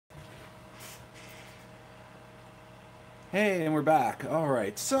Hey, and we're back. All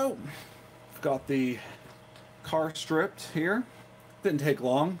right, so I've got the car stripped here. Didn't take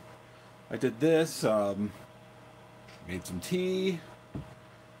long. I did this, made some tea.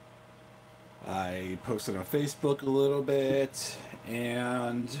 I posted on Facebook a little bit,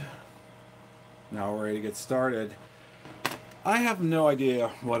 and now we're ready to get started. I have no idea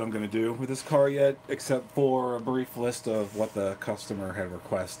what I'm going to do with this car yet, except for a brief list of what the customer had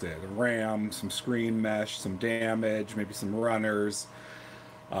requested. A RAM, some screen mesh, some damage, maybe some runners.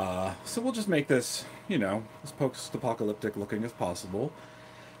 So we'll just make this, as post-apocalyptic looking as possible.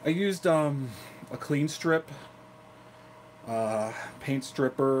 I used a clean strip paint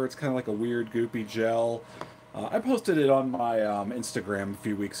stripper. It's kind of like a weird goopy gel. I posted it on my Instagram a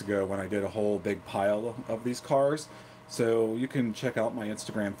few weeks ago when I did a whole big pile of these cars. So you can check out my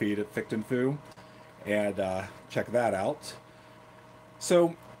Instagram feed at Fictinfu and check that out.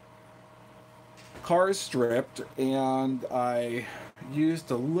 So car is stripped, and I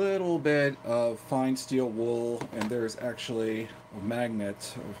used a little bit of fine steel wool, and there's actually a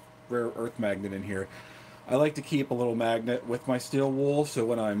magnet, a rare earth magnet in here. I like to keep a little magnet with my steel wool, so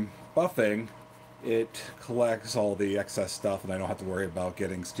when I'm buffing, it collects all the excess stuff, and I don't have to worry about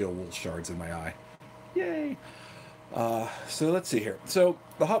getting steel wool shards in my eye. Yay! So let's see here. So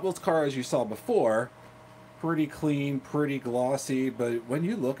the Hot Wheels car, as you saw before, pretty clean, pretty glossy, but when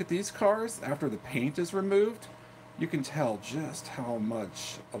you look at these cars after the paint is removed, you can tell just how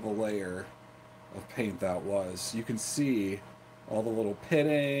much of a layer of paint that was. You can see all the little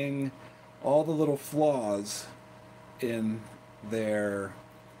pitting, all the little flaws in their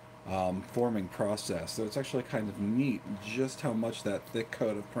forming process. So it's actually kind of neat just how much that thick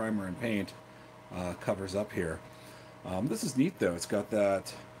coat of primer and paint covers up here. This is neat though. It's got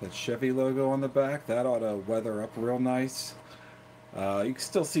that Chevy logo on the back. That ought to weather up real nice. You can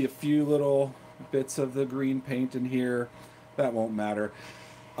still see a few little bits of the green paint in here. That won't matter.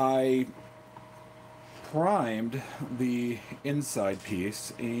 I primed the inside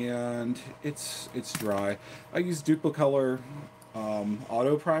piece and it's dry. I use Duplicolor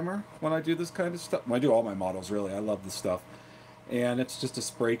auto primer when I do this kind of stuff. When I do all my models, really. I love this stuff. And it's just a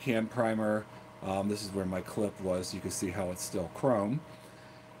spray can primer. This is where my clip was. You can see how it's still chrome.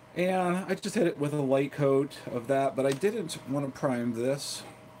 And I just hit it with a light coat of that, but I didn't want to prime this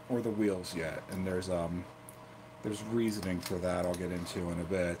or the wheels yet. And there's reasoning for that I'll get into in a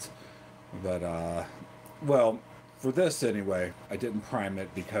bit. But well, for this anyway, I didn't prime it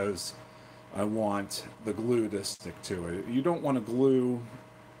because I want the glue to stick to it. You don't want to glue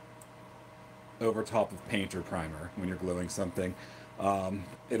over top of paint or primer when you're gluing something.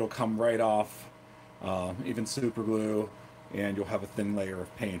 It'll come right off, even super glue, and you'll have a thin layer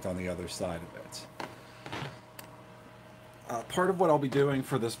of paint on the other side of it. Part of what I'll be doing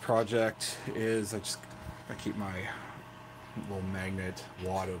for this project is I keep my little magnet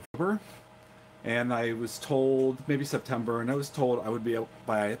wad of rubber, and I was told maybe September, and I was told I would be able,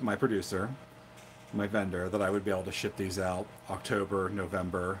 by my producer, my vendor, that I would be able to ship these out October,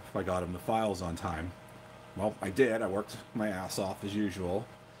 November if I got them the files on time. Well, I did. I worked my ass off as usual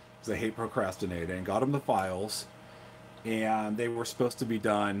because I hate procrastinating. Got them the files, and they were supposed to be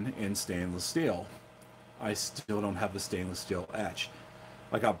done in stainless steel. I still don't have the stainless steel etch.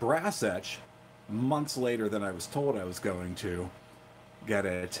 I got brass etch months later than I was told I was going to get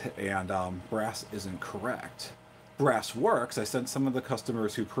it, and brass isn't correct. Brass works. I sent some of the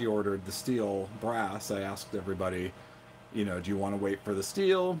customers who pre-ordered the steel brass, I asked everybody, do you want to wait for the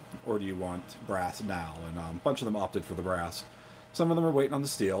steel or do you want brass now? And a bunch of them opted for the brass. Some of them are waiting on the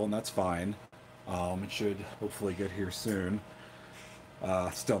steel, and that's fine. It should hopefully get here soon.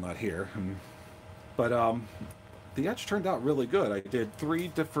 Still not here. But the etch turned out really good. I did 3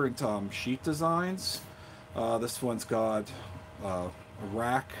 different sheet designs. This one's got a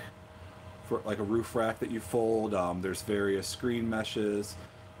rack, for like a roof rack that you fold. There's various screen meshes.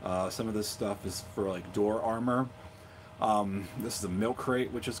 Some of this stuff is for like door armor. This is a milk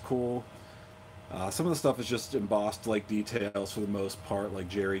crate, which is cool. Some of the stuff is just embossed like details for the most part, like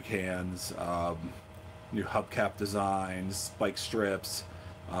jerry cans, new hubcap designs, spike strips,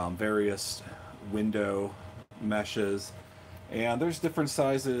 various window meshes, and there's different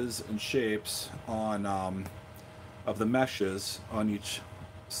sizes and shapes on of the meshes on each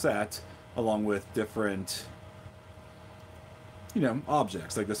set, along with different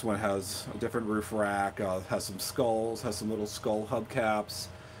objects. Like this one has a different roof rack, has some skulls, has some little skull hubcaps.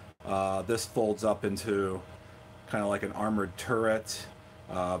 This folds up into kind of like an armored turret.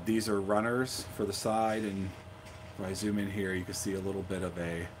 These are runners for the side, and if I zoom in here, you can see a little bit of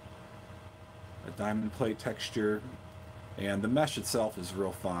a diamond plate texture, and the mesh itself is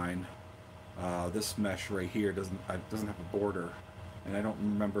real fine. This mesh right here doesn't have a border, and I don't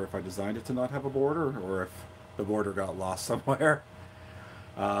remember if I designed it to not have a border or if the border got lost somewhere.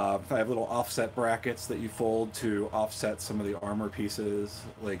 I have little offset brackets that you fold to offset some of the armor pieces,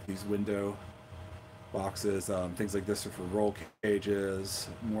 like these window boxes. Things like this are for roll cages,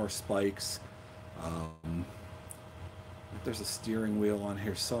 more spikes. There's a steering wheel on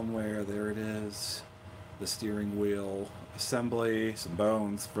here somewhere. There it is. The steering wheel assembly, some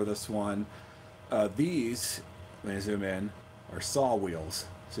bones for this one. These, when I zoom in, are saw wheels.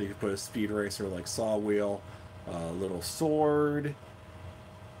 So you can put a speed racer like saw wheel, a little sword.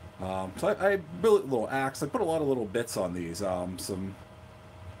 So I built a little axe. I put a lot of little bits on these. Some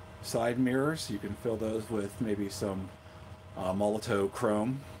side mirrors. You can fill those with maybe some Molotov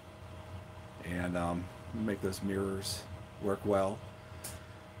chrome and make those mirrors work well.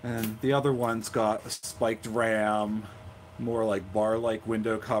 And the other one's got a spiked ram, more like bar-like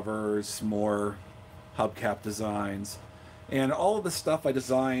window covers, more hubcap designs. And all of the stuff I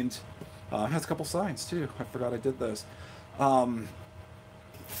designed has a couple signs too. I forgot I did those.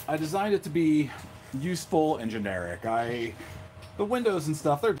 I designed it to be useful and generic. The windows and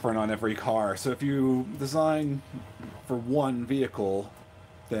stuff, they're different on every car. So if you design for one vehicle,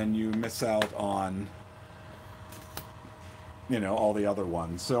 then you miss out on, you know, all the other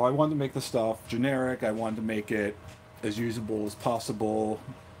ones. So I wanted to make the stuff generic. I wanted to make it as usable as possible.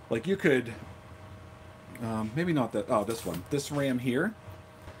 Like you could, maybe not that, oh, this one. This ram here,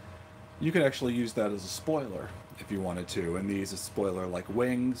 you could actually use that as a spoiler if you wanted to. And these are spoiler like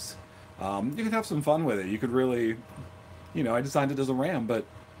wings. You could have some fun with it. You could really, you know, I designed it as a ram, but,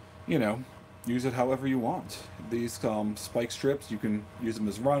 you know, use it however you want. These spike strips, you can use them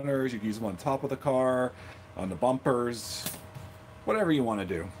as runners. You can use them on top of the car, on the bumpers, whatever you want to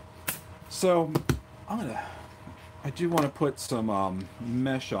do. So I do want to put some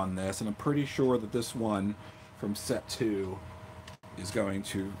mesh on this, and I'm pretty sure that this one from set 2 is going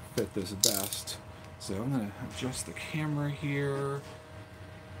to fit this best. So I'm going to adjust the camera here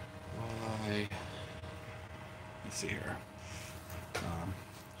while let's see here,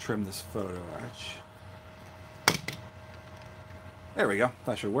 trim this photo etch. There we go,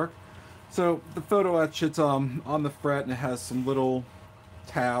 that should work. So the photo etch, it's on the fret, and it has some little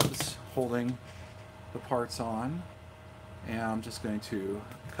tabs holding the parts on, and I'm just going to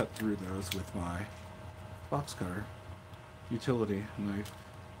cut through those with my box cutter utility knife.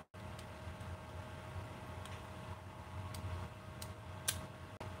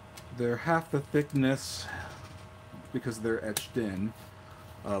 They're half the thickness because they're etched in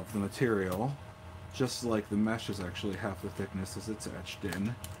of the material, just like the mesh is actually half the thickness as it's etched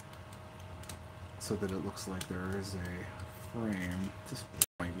in, so that it looks like there is a frame. This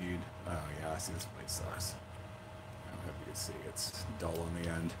might need, oh yeah, I see this blade sucks. I don't know if you can see, it's dull on the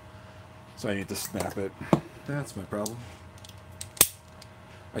end. So I need to snap it. That's my problem.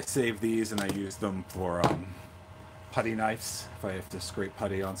 I save these and I use them for putty knives if I have to scrape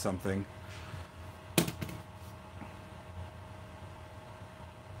putty on something.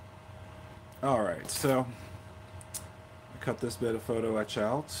 Alright, so I cut this bit of photo etch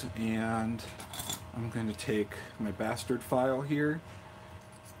out, and I'm going to take my bastard file here,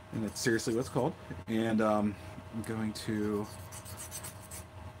 and it's seriously what it's called, and I'm going to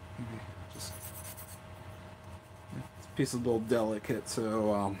maybe just, this piece is a little delicate,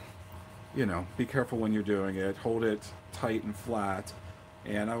 so you know, be careful when you're doing it. Hold it tight and flat,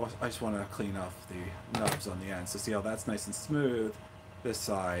 and I just want to clean off the nubs on the end. So see how that's nice and smooth. This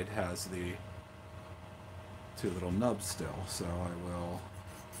side has the 2 little nubs still, so I will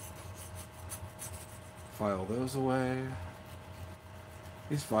file those away.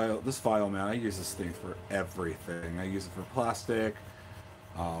 This file, man, I use this thing for everything. I use it for plastic,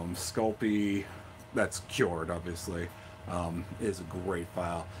 Sculpey, that's cured, obviously, is a great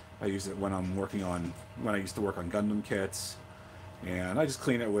file. I use it when I'm working on, when I used to work on Gundam kits, and I just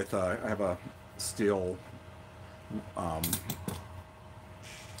clean it with, I have a steel,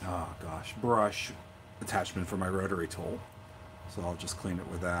 brush attachment for my rotary tool, so I'll just clean it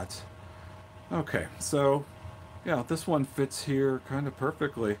with that. Okay, so yeah, this one fits here kind of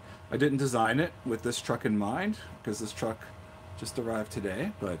perfectly. I didn't design it with this truck in mind, because this truck just arrived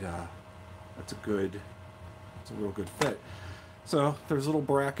today, but it's a real good fit. So there's little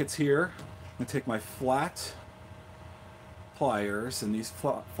brackets here. I'm going to take my flat pliers, and these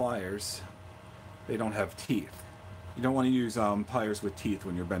pliers, they don't have teeth. You don't want to use pliers with teeth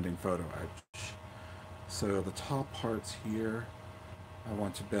when you're bending photo etch. So the top parts here, I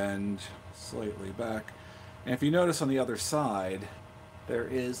want to bend slightly back. And if you notice on the other side, there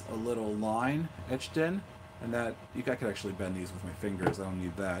is a little line etched in, and that I could actually bend these with my fingers. I don't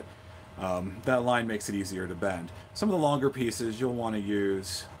need that. That line makes it easier to bend. Some of the longer pieces you'll want to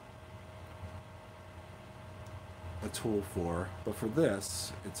use a tool for, but for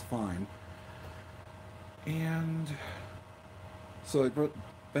this, it's fine. And so I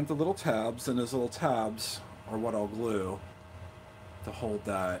bent the little tabs, and those little tabs are what I'll glue to hold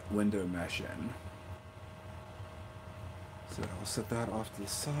that window mesh in. So I'll set that off to the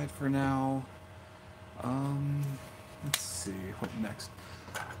side for now. Let's see, what next?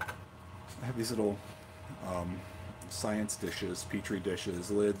 I have these little science dishes, petri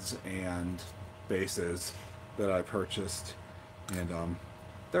dishes, lids and bases that I purchased, and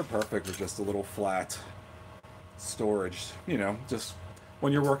they're perfect for just a little flat storage. You know, just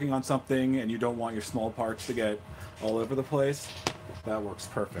when you're working on something and you don't want your small parts to get all over the place, that works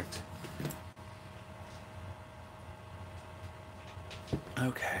perfect.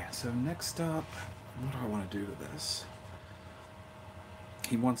 Okay, so next up, what do I want to do to this?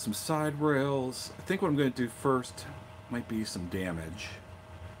 He wants some side rails. I think what I'm going to do first might be some damage.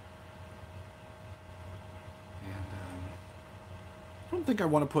 And I don't think I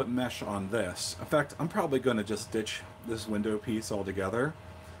want to put mesh on this. In fact, I'm probably going to just ditch this window piece altogether.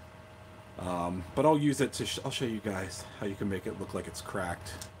 But I'll use it to, I'll show you guys how you can make it look like it's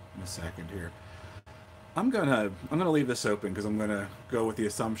cracked in a second here. I'm gonna leave this open because I'm gonna go with the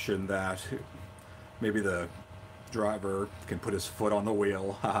assumption that maybe the driver can put his foot on the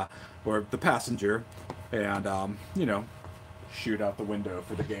wheel, or the passenger, and you know, shoot out the window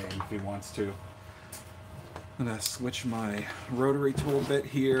for the game if he wants to. I'm gonna switch my rotary tool bit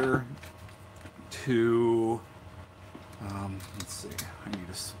here to let's see, I need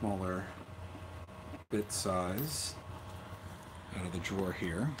a smaller bit size out of the drawer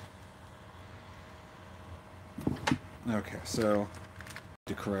here. Okay, so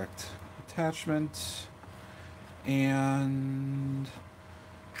the correct attachment, and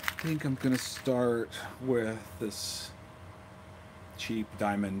I think I'm gonna start with this cheap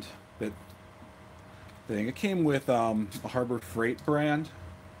diamond bit thing. It came with a Harbor Freight brand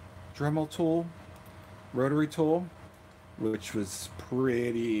Dremel tool, rotary tool, which was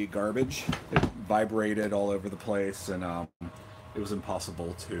pretty garbage. It vibrated all over the place, and it was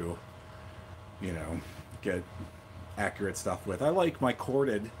impossible to, you know, get accurate stuff with. I like my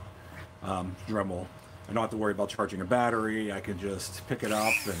corded Dremel. I don't have to worry about charging a battery. I can just pick it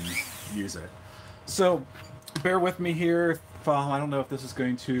up and use it. So bear with me here. I don't know if this is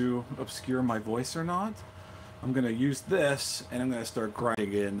going to obscure my voice or not. I'm going to use this, and I'm going to start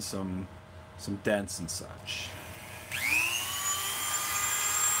grinding in some dents and such.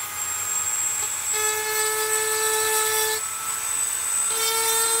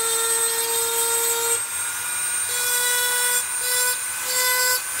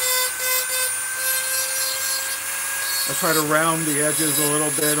 I try to round the edges a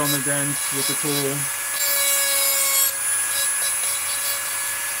little bit on the dents with the tool.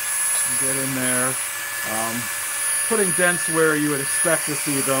 Get in there. Putting dents where you would expect to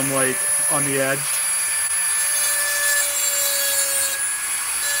see them, like on the edge.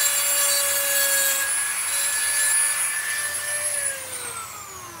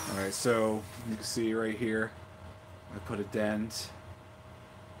 Alright, so you can see right here, I put a dent.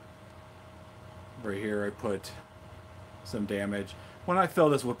 Right here I put some damage. When I fill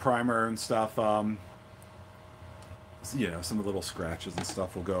this with primer and stuff, you know, some of the little scratches and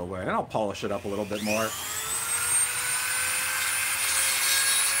stuff will go away. And I'll polish it up a little bit more.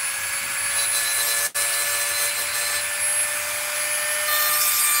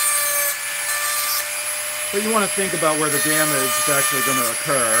 But you want to think about where the damage is actually going to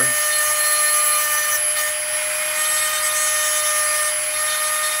occur.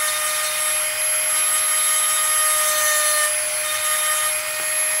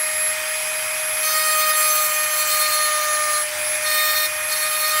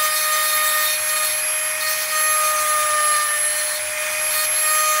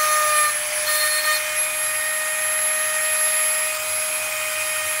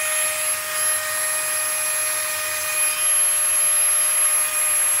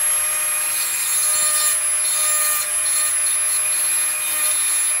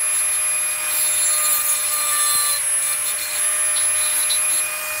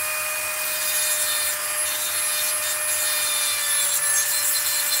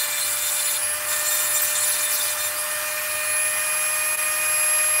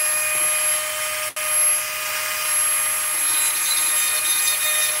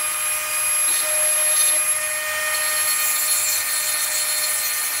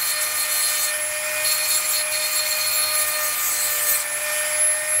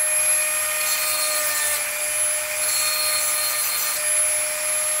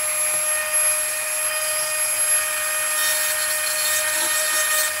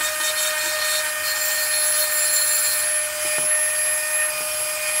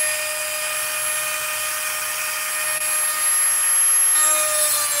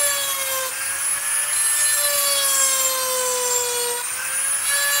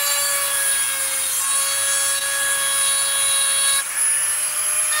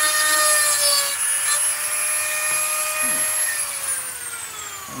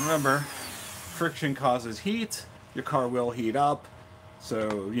 Remember, friction causes heat. Your car will heat up.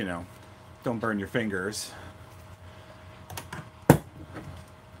 So, you know, don't burn your fingers.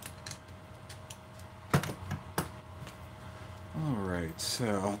 Alright,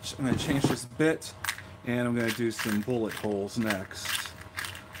 so I'm going to change this bit, and I'm going to do some bullet holes next.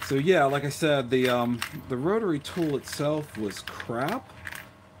 So yeah, like I said, the rotary tool itself was crap,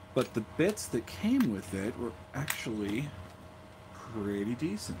 but the bits that came with it were actually pretty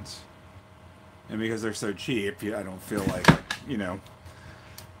decent. And because they're so cheap, I don't feel like, you know,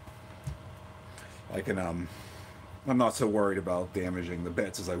 I can, I'm not so worried about damaging the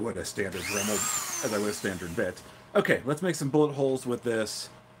bits as I would a standard Dremel, as I would a standard bit. Okay, let's make some bullet holes with this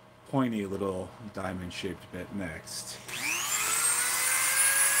pointy little diamond-shaped bit next.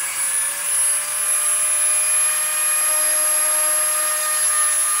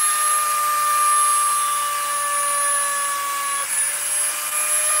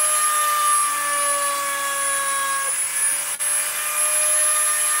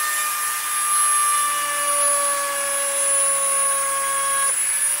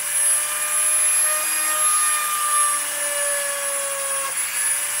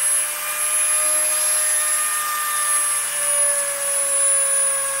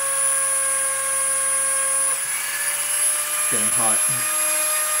 Getting hot.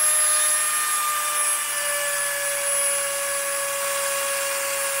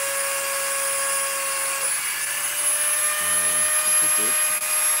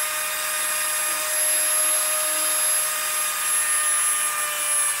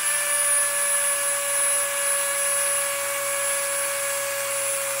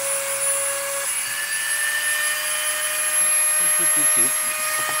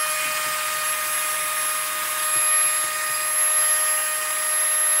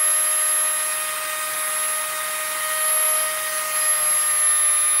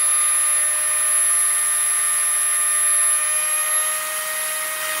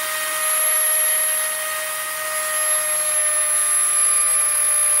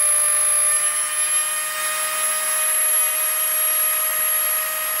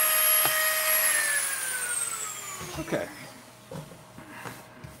 Okay.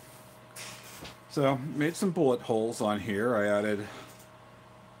 So, made some bullet holes on here. I added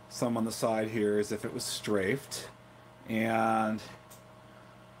some on the side here as if it was strafed. And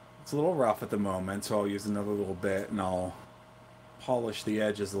it's a little rough at the moment, so I'll use another little bit and I'll polish the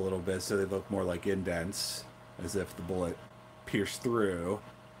edges a little bit so they look more like indents, as if the bullet pierced through.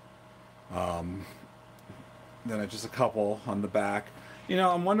 Then just a couple on the back. You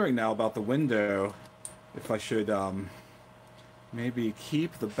know, I'm wondering now about the window, if I should maybe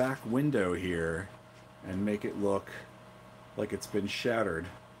keep the back window here and make it look like it's been shattered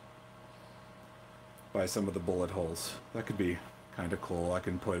by some of the bullet holes. That could be kind of cool. I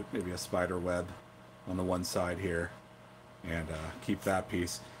can put maybe a spider web on the one side here and keep that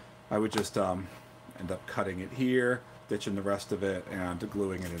piece. I would just end up cutting it here, ditching the rest of it, and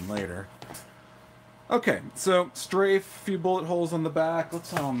gluing it in later. Okay, so strafe, a few bullet holes on the back.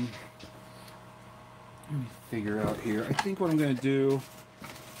 Let's let me figure out here. I think what I'm going to do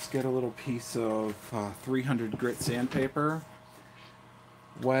is get a little piece of 300 grit sandpaper,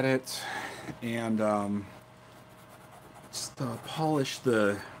 wet it, and just polish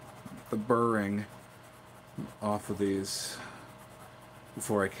the burring off of these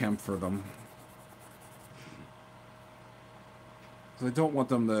before I camphor them. So I don't want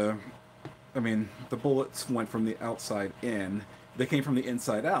them to, I mean, the bullets went from the outside in. If they came from the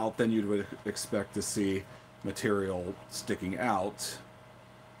inside out, then you would expect to see material sticking out.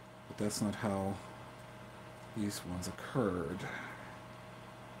 But that's not how these ones occurred.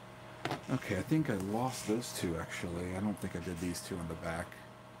 Okay, I think I lost those two, actually. I don't think I did these two on the back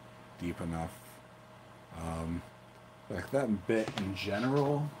deep enough. Like that bit in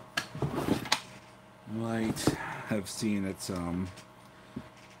general might have seen its,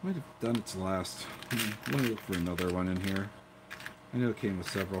 might have done its last. Let me look for another one in here. I know it came with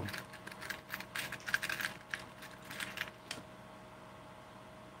several.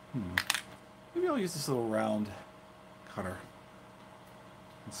 Maybe I'll use this little round cutter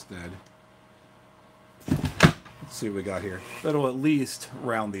instead. Let's see what we got here. That'll at least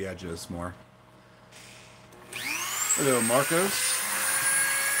round the edges more. Hello, Marcos.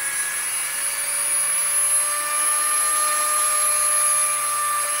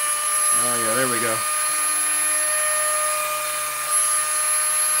 Oh yeah, there we go.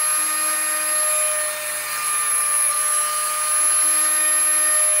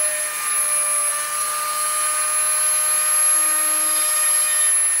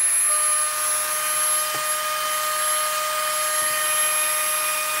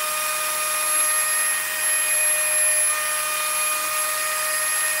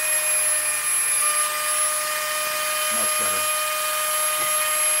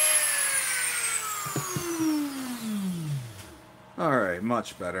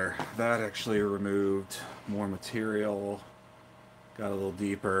 much better. That actually removed more material, got a little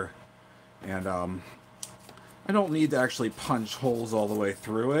deeper, and I don't need to actually punch holes all the way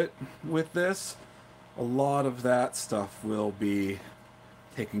through it with this. A lot of that stuff will be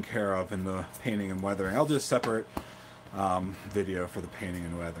taken care of in the painting and weathering. I'll do a separate video for the painting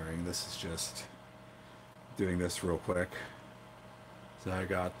and weathering. This is just doing this real quick. So I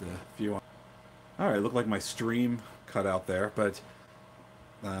got the few on. Alright, looked like my stream cut out there, but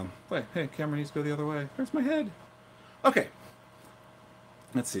wait, hey, camera needs to go the other way. Where's my head? Okay.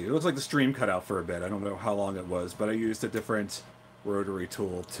 Let's see. It looks like the stream cut out for a bit. I don't know how long it was, but I used a different rotary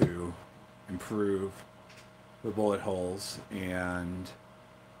tool to improve the bullet holes, and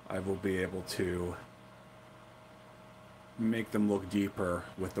I will be able to make them look deeper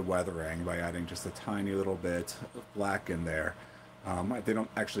with the weathering by adding just a tiny little bit of black in there. They don't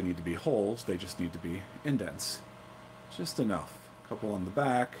actually need to be holes, they just need to be indents. Just enough. A couple on the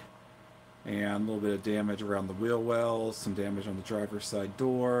back, and a little bit of damage around the wheel wells, some damage on the driver's side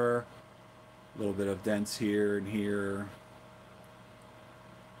door, a little bit of dents here and here,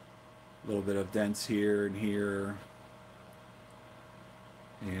 a little bit of dents here and here,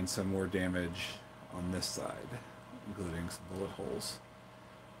 and some more damage on this side, including some bullet holes.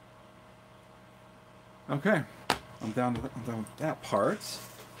 Okay, I'm done with that part.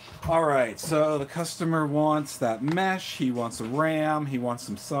 Alright, so the customer wants that mesh, he wants a ram, he wants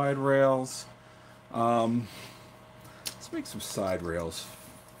some side rails. Let's make some side rails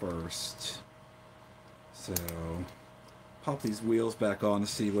first. So, pop these wheels back on to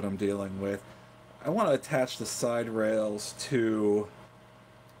see what I'm dealing with. I want to attach the side rails to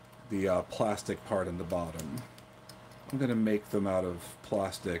the plastic part in the bottom. I'm going to make them out of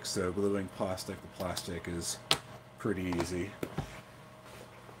plastic, so gluing plastic to plastic is pretty easy.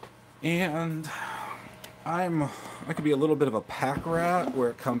 And I could be a little bit of a pack rat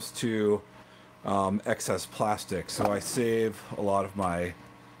where it comes to excess plastic, so I save a lot of my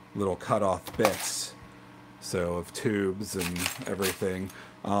little cut-off bits, so of tubes and everything.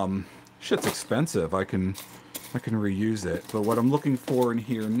 Shit's expensive. I can reuse it, but what I'm looking for in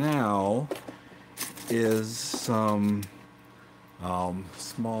here now is some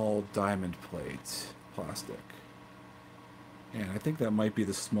small diamond plate plastic. And I think that might be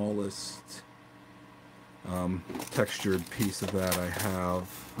the smallest textured piece of that I have.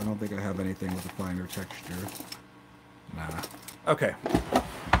 I don't think I have anything with a finer texture. Nah. Okay.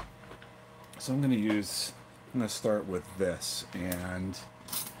 So I'm going to start with this and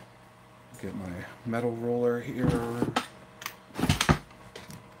get my metal roller here.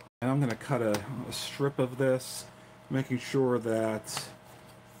 And I'm going to cut a strip of this, making sure that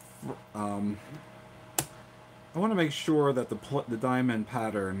I want to make sure that the diamond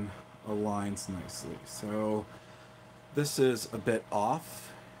pattern aligns nicely. So this is a bit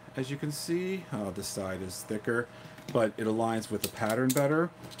off, as you can see. This side is thicker, but it aligns with the pattern better.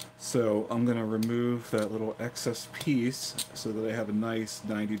 So I'm going to remove that little excess piece so that I have a nice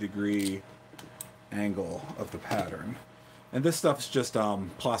 90-degree angle of the pattern. And this stuff's just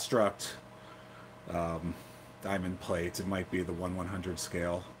Plastruct diamond plates. It might be the 1/100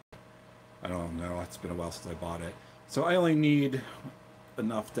 scale. I don't know, it's been a while since I bought it. So I only need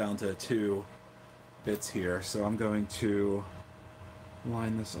enough down to 2 bits here. So I'm going to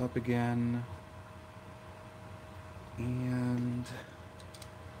line this up again and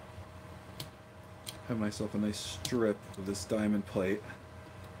have myself a nice strip of this diamond plate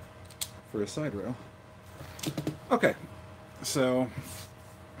for a side rail. Okay, so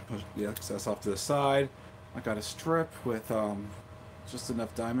push the excess off to the side. I got a strip with just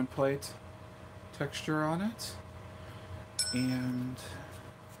enough diamond plate texture on it, and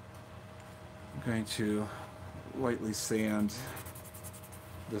I'm going to lightly sand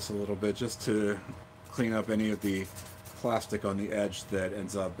this a little bit just to clean up any of the plastic on the edge that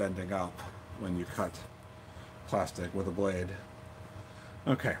ends up bending up when you cut plastic with a blade.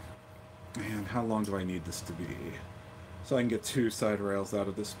 Okay, and how long do I need this to be? So I can get 2 side rails out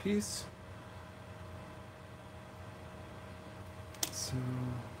of this piece. So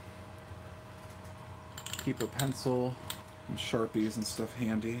keep a pencil and Sharpies and stuff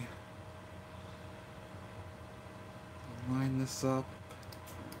handy. Line this up.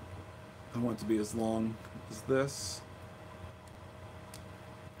 I want it to be as long as this.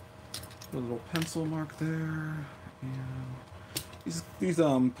 Put a little pencil mark there. And these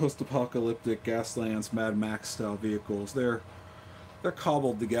post-apocalyptic Gaslands Mad Max style vehicles, they're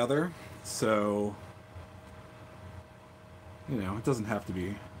cobbled together, so you know, it doesn't have to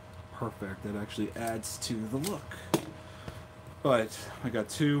be perfect. It actually adds to the look. But I got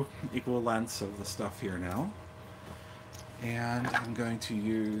 2 equal lengths of the stuff here now. And I'm going to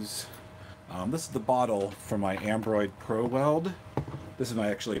use, this is the bottle for my Ambroid Pro Weld. This is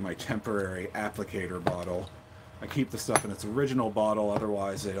actually my temporary applicator bottle. I keep the stuff in its original bottle,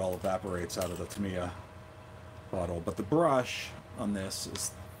 otherwise it all evaporates out of the Tamiya bottle. But the brush on this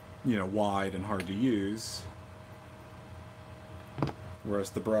is, you know, wide and hard to use, whereas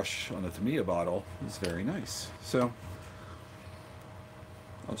the brush on the Tamiya bottle is very nice. So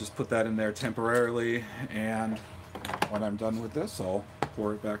I'll just put that in there temporarily, and when I'm done with this, I'll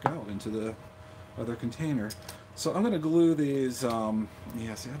pour it back out into the other container. So I'm going to glue these,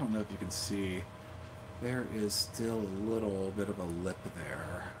 yeah, see, I don't know if you can see, there is still a little bit of a lip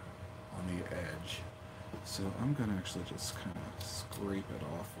there on the edge. So I'm going to actually just kind of scrape it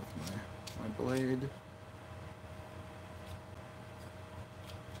off with my blade.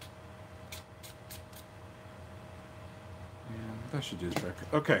 And that should do the trick.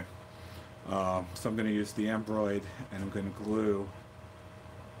 Okay, so I'm going to use the Ambroid, and I'm going to glue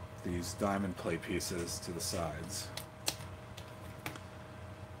these diamond plate pieces to the sides.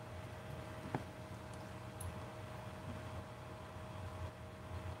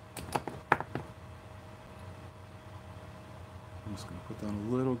 I'm just going to put down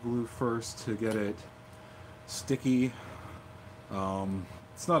a little glue first to get it sticky.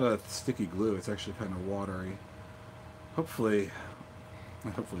 It's not a sticky glue, it's actually kind of watery. Hopefully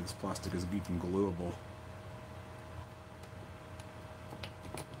this plastic is even gluable.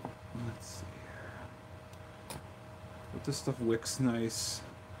 Let's see here. But this stuff wicks nice,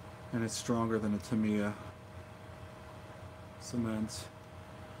 and it's stronger than a Tamiya cement.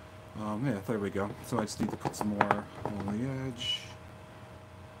 Yeah, there we go. So I just need to put some more on the edge.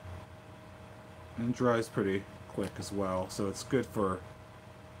 And it dries pretty quick as well, so it's good for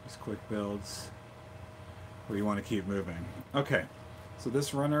these quick builds where you want to keep moving. Okay, so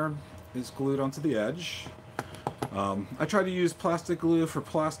this runner is glued onto the edge. I try to use plastic glue for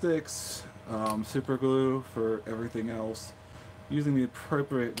plastics, super glue for everything else. Using the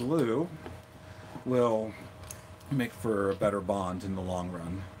appropriate glue will make for a better bond in the long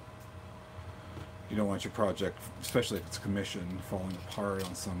run. You don't want your project, especially if it's commissioned, falling apart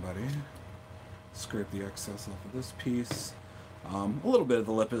on somebody. Scrape the excess off of this piece. A little bit of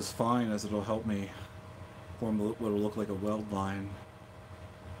the lip is fine, as it'll help me form what will look like a weld line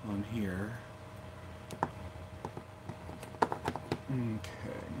on here.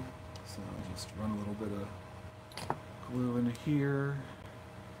 Okay, so I'll just run a little bit of glue into here.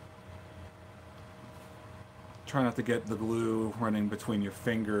 Try not to get the glue running between your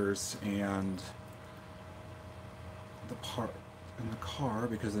fingers and the part in the car,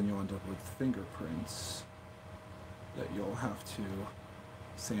 because then you'll end up with fingerprints that you'll have to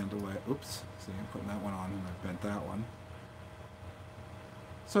sand away. Oops, see, I'm putting that one on and I bent that one.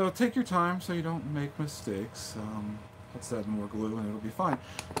 So take your time so you don't make mistakes. Let's add more glue and it'll be fine.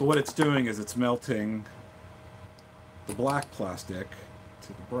 But what it's doing is it's melting the black plastic to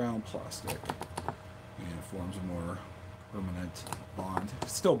the brown plastic, and it forms a more permanent bond.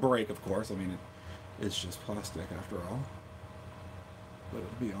 Still break, of course. I mean, it's just plastic after all, but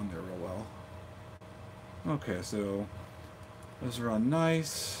it'll be on there real well. Okay, so those are on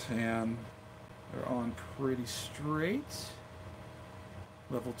nice, and they're on pretty straight,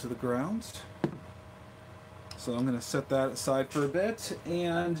 level to the ground. So I'm going to set that aside for a bit,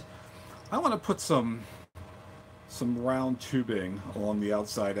 and I want to put some round tubing along the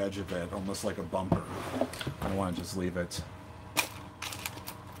outside edge of it, almost like a bumper. I don't want to just leave it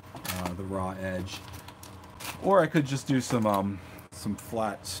the raw edge. Or I could just do some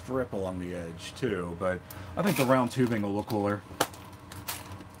flat strip along the edge too, but I think the round tubing will look cooler.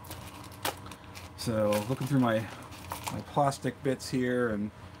 So looking through my plastic bits here, and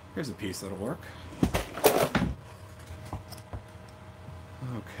here's a piece that'll work.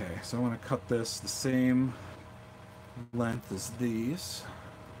 Okay, so I want to cut this the same length as these.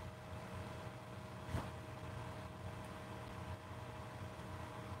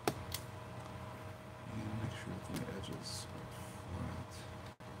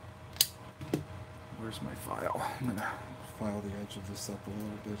 Where's my file? I'm going to file the edge of this up a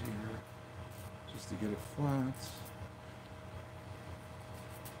little bit here, just to get it flat.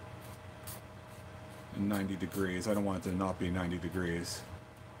 And 90 degrees. I don't want it to not be 90 degrees.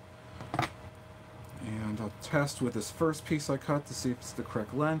 And I'll test with this first piece I cut to see if it's the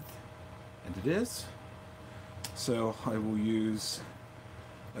correct length. And it is. So I will use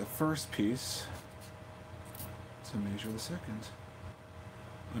that first piece to measure the second.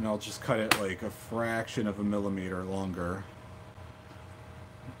 And I'll just cut it like a fraction of a millimeter longer,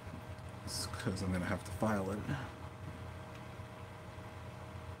 because I'm going to have to file it.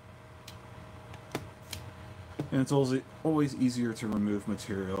 And it's always easier to remove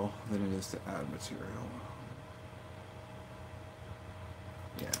material than it is to add material.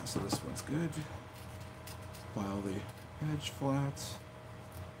 Yeah, so this one's good. File the edge flat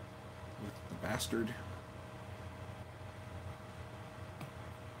with the bastard.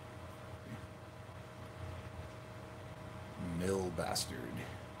 Mill bastard.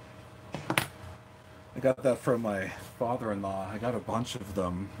 I got that from my father-in-law. I got a bunch of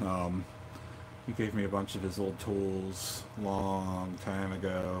them. He gave me a bunch of his old tools a long time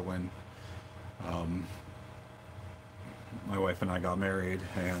ago when my wife and I got married,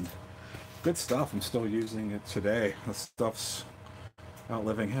 and good stuff. I'm still using it today. The stuff's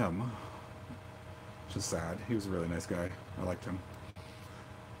outliving him, which is sad. He was a really nice guy. I liked him.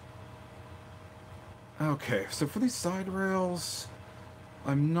 Okay, so for these side rails,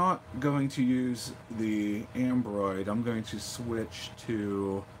 I'm not going to use the Ambroid. I'm going to switch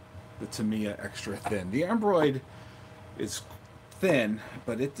to the Tamiya Extra Thin. The Ambroid is thin,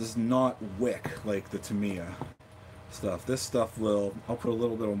 but it does not wick like the Tamiya stuff. This stuff will, I'll put a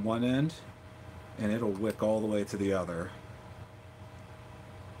little bit on one end, and it'll wick all the way to the other.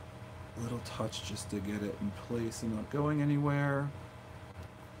 A little touch just to get it in place and not going anywhere.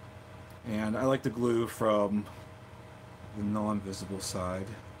 And I like to glue from the non-visible side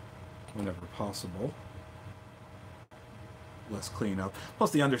whenever possible. Less cleanup.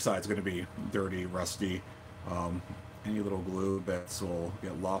 Plus the underside's going to be dirty, rusty. Any little glue bits will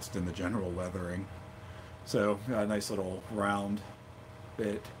get lost in the general weathering. So got a nice little round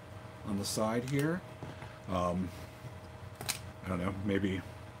bit on the side here. I don't know, maybe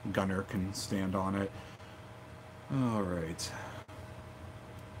Gunner can stand on it. All right.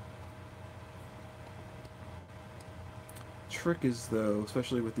 Trick is, though,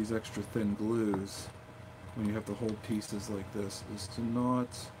 especially with these extra thin glues, when you have to hold pieces like this, is to not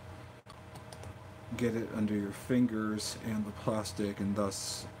get it under your fingers and the plastic, and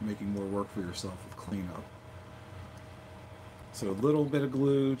thus making more work for yourself with cleanup. So a little bit of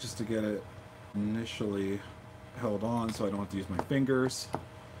glue just to get it initially held on so I don't have to use my fingers.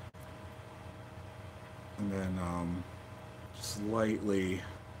 And then just lightly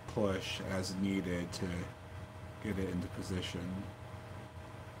push as needed to get it into position.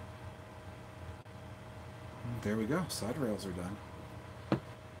 There we go, side rails are done.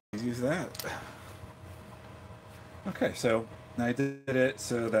 Use that. Okay, so I did it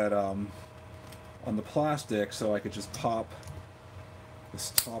so that on the plastic, so I could just pop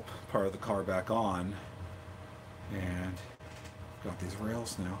this top part of the car back on, and got these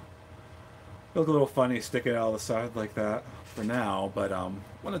rails now. They look a little funny sticking out of the side like that for now, but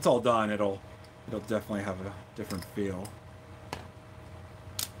when it's all done, it'll definitely have a different feel.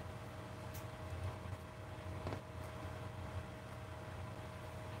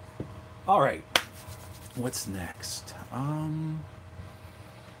 All right, what's next?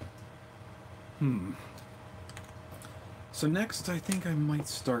 So next, I think I might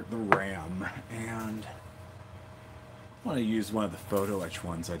start the ram, and I want to use one of the photoetch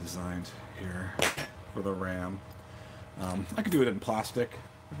ones I designed here for the ram. I could do it in plastic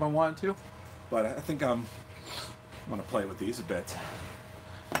if I wanted to, but I think I want to play with these a bit.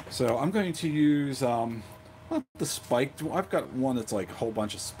 So I'm going to use not the spiked. I've got one that's like a whole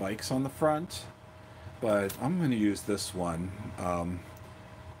bunch of spikes on the front, but I'm going to use this one.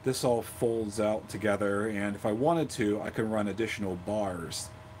 This all folds out together, and if I wanted to, I could run additional bars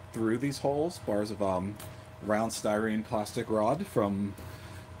through these holes, bars of round styrene plastic rod from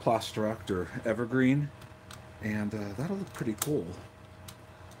Plastruct or Evergreen, and that'll look pretty cool.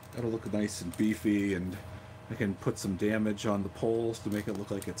 That'll look nice and beefy, and I can put some damage on the poles to make it look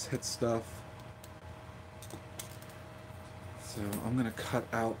like it's hit stuff. So I'm going to cut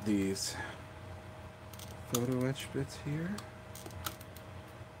out these photo etch bits here.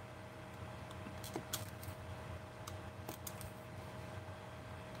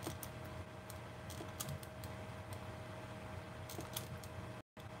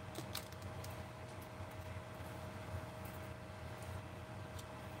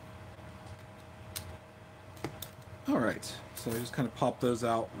 Alright, so I just kind of pop those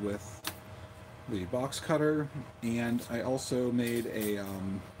out with the box cutter, and I also made a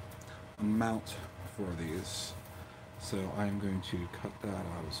mount for these, so I'm going to cut that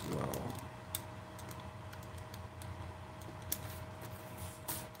out as well.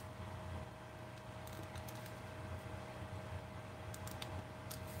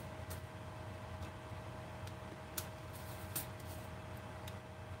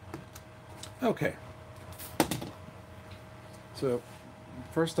 Okay. So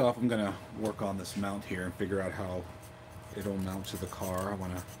first off, I'm going to work on this mount here and figure out how it'll mount to the car. I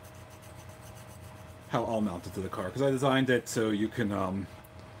want to how I'll mount it to the car, because I designed it so you can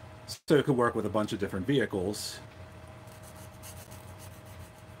so it could work with a bunch of different vehicles.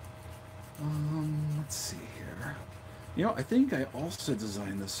 Let's see here. You know, I think I also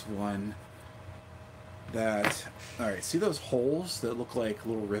designed this one that, all right, see those holes that look like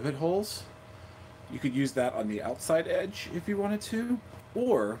little rivet holes? You could use that on the outside edge if you wanted to,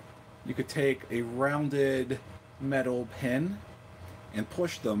 or you could take a rounded metal pin and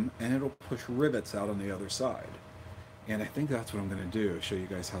push them, and it'll push rivets out on the other side. And I think that's what I'm going to do, show you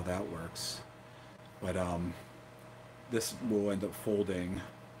guys how that works. But this will end up folding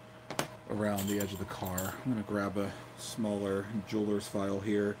around the edge of the car. I'm going to grab a smaller jeweler's file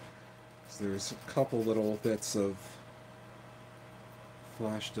here. So there's a couple little bits of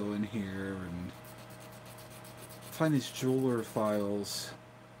flash still in here, and I find these jeweler files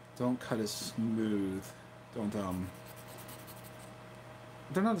don't cut as smooth.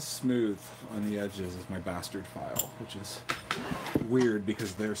 They're not as smooth on the edges as my bastard file, which is weird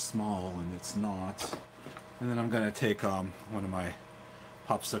because they're small and it's not. And then I'm gonna take one of my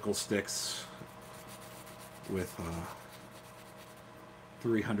popsicle sticks with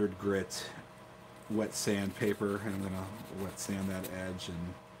 300 grit wet sandpaper, and I'm gonna wet sand that edge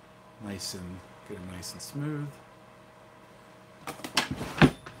and get it nice and smooth.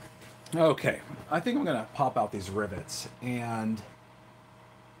 Okay, I think I'm gonna pop out these rivets, and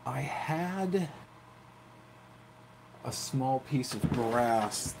I had a small piece of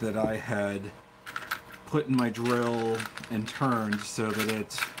brass that I had put in my drill and turned so that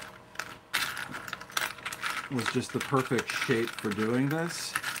it was just the perfect shape for doing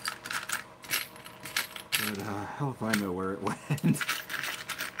this. But hell if I know where it went.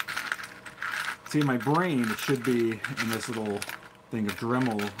 See, in my brain it should be in this little thing of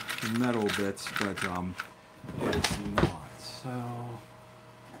Dremel metal bits, but it's not. So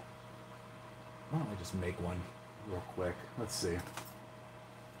why don't I just make one real quick? Let's see.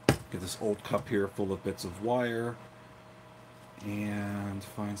 Get this old cup here full of bits of wire, and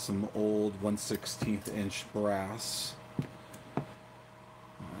find some old 1/16 inch brass.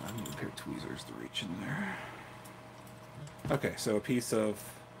 I need a pair of tweezers to reach in there. Okay, so a piece of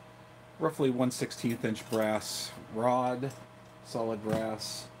roughly 1/16 inch brass rod, solid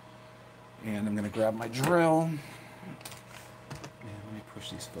brass, and I'm going to grab my drill. Let me push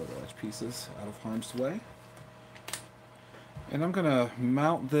these photoetch pieces out of harm's way. And I'm going to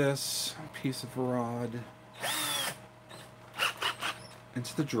mount this piece of rod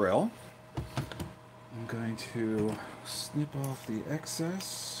into the drill. I'm going to snip off the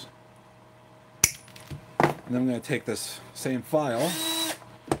excess. And then I'm going to take this same file,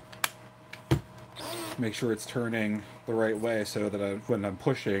 make sure it's turning the right way so that when I'm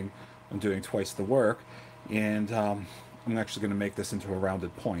pushing, I'm doing twice the work. And I'm actually going to make this into a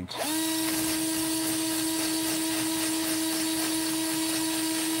rounded point.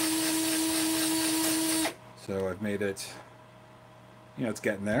 So I've made it, you know, it's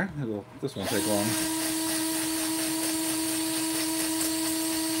getting there. This won't take long.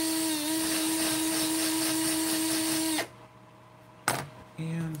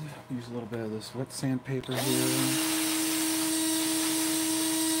 And use a little bit of this wet sandpaper here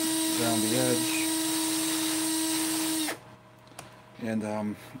around the edge.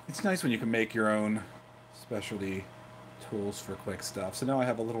 And it's nice when you can make your own specialty tools for quick stuff. So now I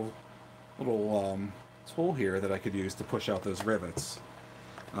have a little tool here that I could use to push out those rivets.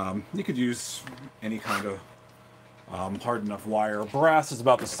 You could use any kind of hard enough wire. Brass is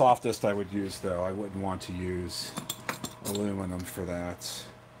about the softest I would use, though. I wouldn't want to use aluminum for that.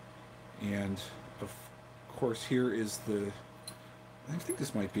 And of course here is I think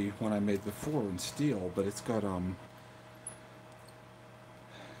this might be one I made before in steel, but it's got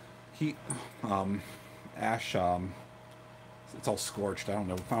heat ash, it's all scorched. I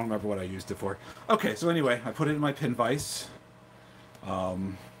don't remember what I used it for. Okay, so anyway, I put it in my pin vise. I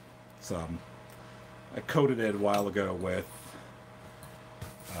coated it a while ago with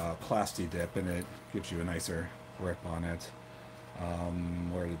Plasti Dip, and it gives you a nicer grip on it.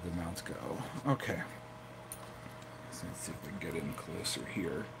 Where did the mount go? Okay. So let's see if we can get in closer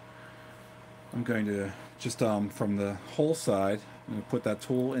here. I'm going to just from the hole side, I'm going to put that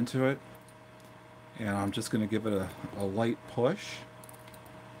tool into it, and I'm just going to give it a light push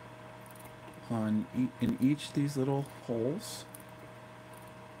in each of these little holes.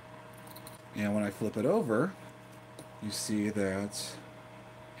 And when I flip it over, you see that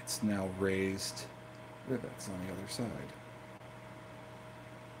it's now raised rivets on the other side.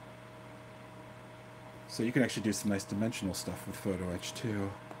 So you can actually do some nice dimensional stuff with photoetch too.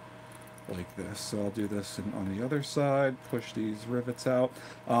 like this. So I'll do this on the other side, push these rivets out.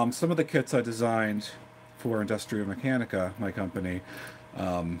 Some of the kits I designed for Industria Mechanica, my company,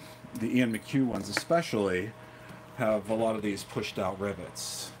 the Ian McHugh ones especially, have a lot of these pushed out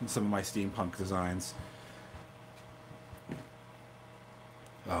rivets in some of my steampunk designs.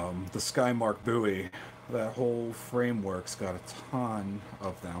 The Skymark buoy, that whole framework's got a ton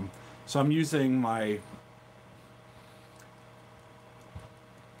of them. So I'm using my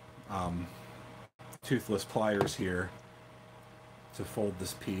toothless pliers here to fold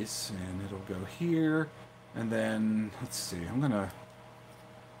this piece, and it'll go here. And then, let's see, I'm gonna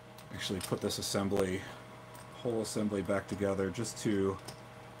actually put this whole assembly back together just to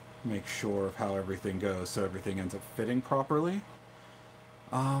make sure of how everything goes, so everything ends up fitting properly.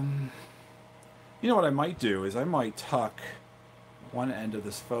 You know what I might do is I might tuck one end of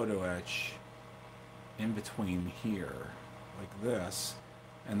this photo etch in between here, like this,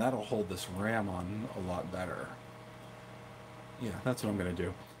 and that'll hold this ram on a lot better. Yeah, that's what I'm going to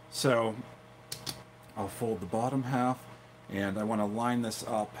do. So I'll fold the bottom half, and I want to line this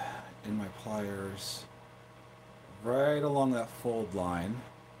up in my pliers right along that fold line.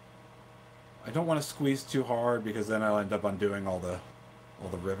 I don't want to squeeze too hard because then I'll end up undoing all the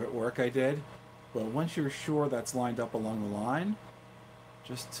rivet work I did. But once you're sure that's lined up along the line,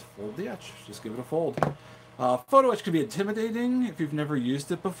 just fold the etch. Just give it a fold. Photo etch can be intimidating if you've never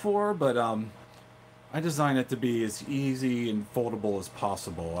used it before, but I design it to be as easy and foldable as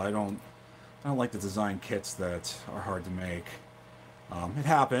possible. I don't like to design kits that are hard to make. It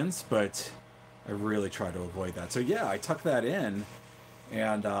happens, but I really try to avoid that. So yeah, I tuck that in,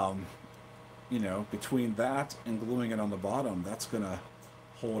 and you know, between that and gluing it on the bottom, that's gonna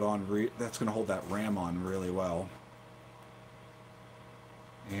hold on. That's gonna hold that ram on really well.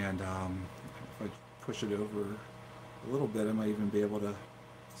 And if I push it over a little bit, I might even be able to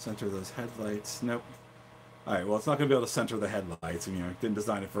center those headlights. Nope. All right. Well, it's not gonna be able to center the headlights. You know, I didn't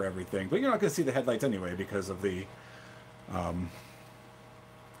design it for everything, but you're not gonna see the headlights anyway because of the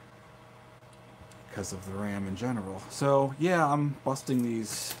ram in general. So yeah, I'm busting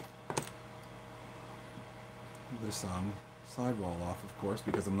this sidewall off, of course,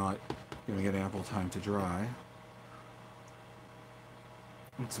 because I'm not going to get ample time to dry.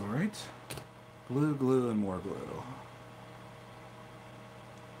 It's alright. Glue, glue, and more glue.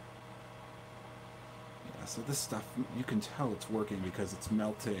 Yeah, so this stuff, you can tell it's working because it's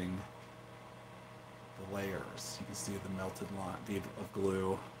melting the layers. You can see the melted line of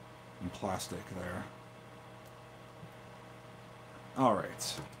glue and plastic there.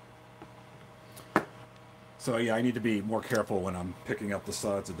 Alright. So yeah, I need to be more careful when I'm picking up the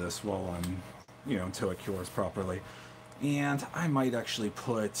sides of this while I'm, you know, until it cures properly. And I might actually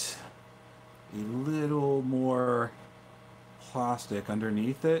put a little more plastic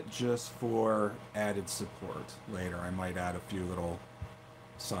underneath it just for added support later. I might add a few little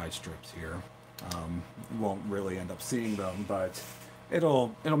side strips here. You won't really end up seeing them, but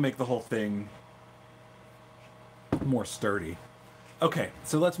it'll make the whole thing more sturdy. Okay,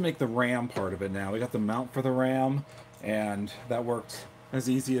 so let's make the ram part of it now. We got the mount for the ram, and that worked as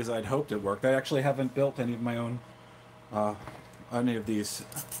easy as I'd hoped it worked. I actually haven't built any of my own, any of these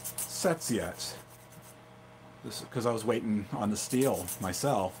sets yet, because I was waiting on the steel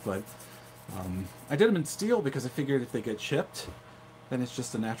myself, but I did them in steel because I figured if they get chipped, then it's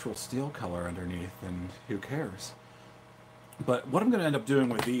just a natural steel color underneath, and who cares? But what I'm going to end up doing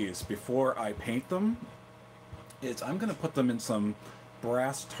with these before I paint them is I'm going to put them in some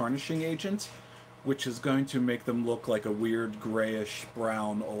brass tarnishing agent, which is going to make them look like a weird grayish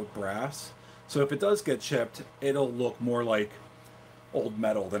brown old brass. So if it does get chipped, it'll look more like old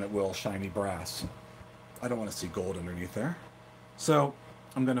metal than it will shiny brass. I don't want to see gold underneath there. So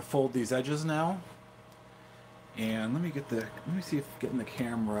I'm going to fold these edges now. And let me see if getting the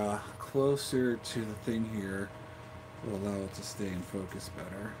camera closer to the thing here will allow it to stay in focus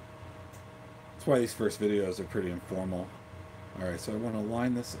better. That's why these first videos are pretty informal. Alright, so I want to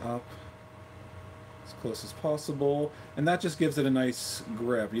line this up as close as possible, and that just gives it a nice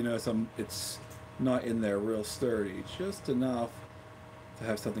grip. You know, it's not in there real sturdy, just enough to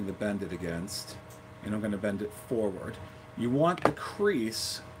have something to bend it against. And I'm going to bend it forward. You want the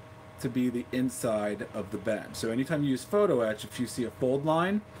crease to be the inside of the bend. So anytime you use photo etch, if you see a fold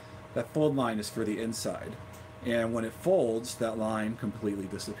line, that fold line is for the inside. And when it folds, that line completely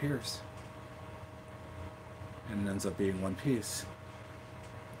disappears. And it ends up being one piece.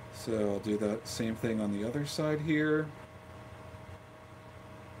 So I'll do that same thing on the other side here.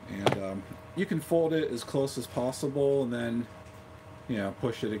 And you can fold it as close as possible and then, you know,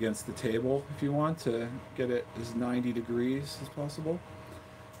 push it against the table if you want to get it as 90 degrees as possible.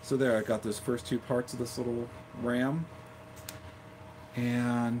 So there, I got those first two parts of this little ram.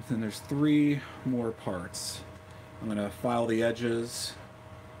 And then there's 3 more parts. I'm going to file the edges,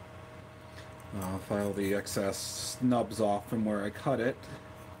 file the excess snubs off from where I cut it.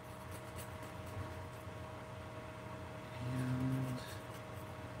 And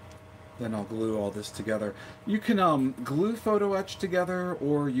then I'll glue all this together. You can glue photo etch together,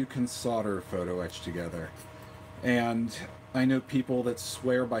 or you can solder photo etch together. And I know people that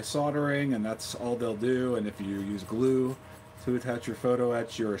swear by soldering, and that's all they'll do. And if you use glue to attach your photo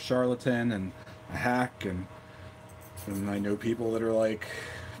etch, you're a charlatan and a hack. And I know people that are like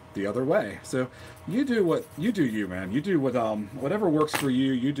the other way. So you do what you do, you man. You do what whatever works for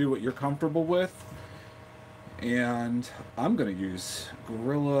you. You do what you're comfortable with. And I'm gonna use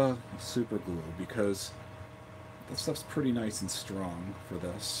Gorilla Super Glue because that stuff's pretty nice and strong for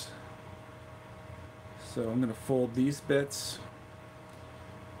this. So I'm gonna fold these bits,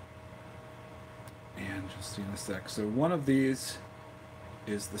 and you'll see in a sec. So one of these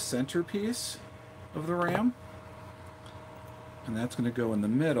is the centerpiece of the ram, and that's going to go in the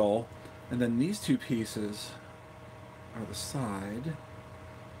middle, and then these 2 pieces are the side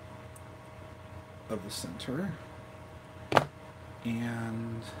of the center,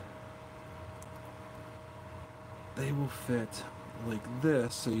 and they will fit like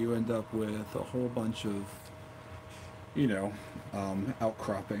this, so you end up with a whole bunch of, you know,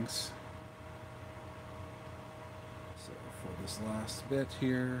 outcroppings. So for this last bit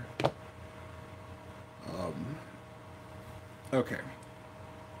here, okay,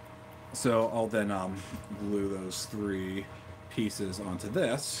 so I'll then glue those 3 pieces onto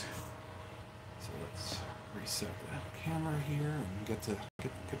this. So let's reset the camera here and get to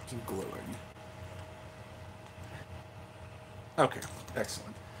gluing. Okay,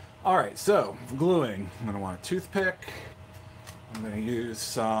 excellent. All right, so gluing. I'm going to want a toothpick. I'm going to use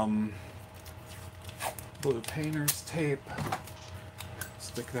some blue painter's tape.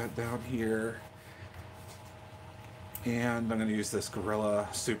 Stick that down here. And I'm going to use this Gorilla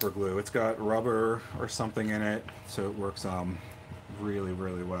Super Glue. It's got rubber or something in it, so it works really,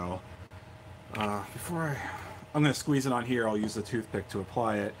 really well. I'm going to squeeze it on here. I'll use the toothpick to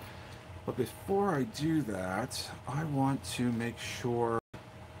apply it. But before I do that, I want to make sure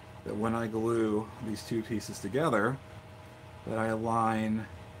that when I glue these 2 pieces together, that I align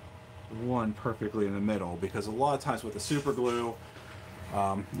one perfectly in the middle. Because a lot of times with the super glue,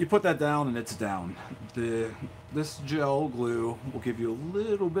 you put that down and it's down. This gel glue will give you a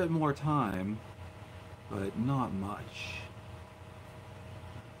little bit more time, but not much.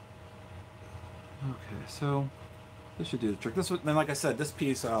 Okay, so this should do the trick. Then, like I said, this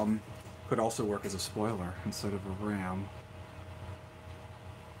piece could also work as a spoiler instead of a ram.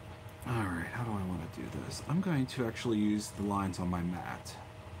 Alright, how do I want to do this? I'm going to actually use the lines on my mat.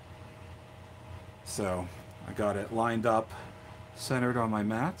 So, I got it lined up, centered on my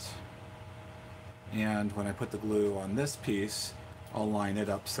mat. And when I put the glue on this piece, I'll line it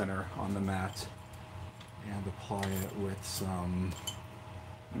up center on the mat and apply it with some,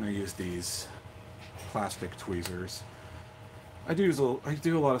 I'm going to use these plastic tweezers. I do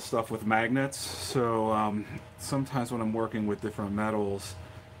a lot of stuff with magnets, so sometimes when I'm working with different metals,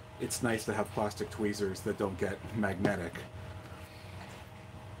 it's nice to have plastic tweezers that don't get magnetic.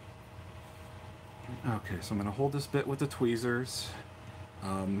 Okay, so I'm going to hold this bit with the tweezers.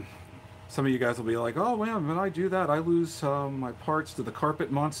 Some of you guys will be like, oh man, when I do that, I lose my parts to the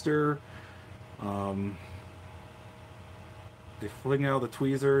carpet monster. They fling out the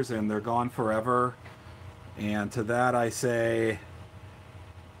tweezers and they're gone forever. And to that I say,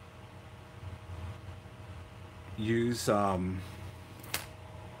 use a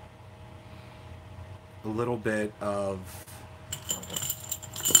little bit of,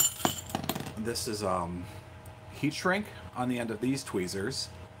 this is heat shrink on the end of these tweezers.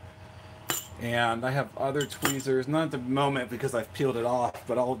 And I have other tweezers, not at the moment because I've peeled it off,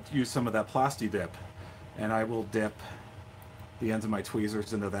 but I'll use some of that Plasti Dip. And I will dip the ends of my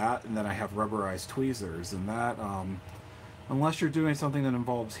tweezers into that, and then I have rubberized tweezers, and that, unless you're doing something that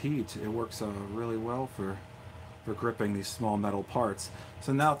involves heat, it works really well for gripping these small metal parts.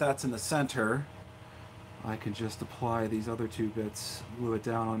 So now that that's in the center, I can just apply these other 2 bits, glue it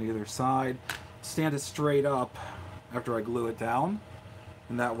down on either side, stand it straight up after I glue it down,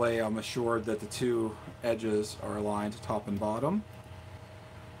 and that way I'm assured that the 2 edges are aligned top and bottom.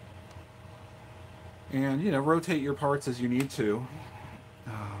 And, you know, rotate your parts as you need to.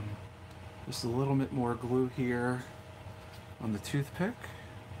 Just a little bit more glue here on the toothpick.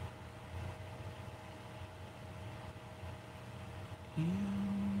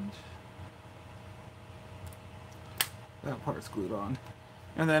 And that part's glued on.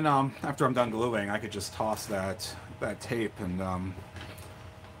 And then after I'm done gluing, I could just toss that tape, and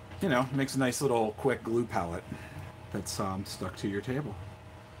you know, makes a nice little quick glue palette that's stuck to your table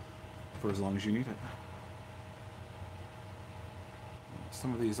for as long as you need it.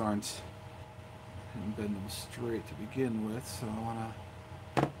 Some of these haven't been them straight to begin with, so I want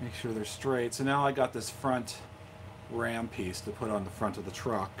to make sure they're straight. So now I got this front ram piece to put on the front of the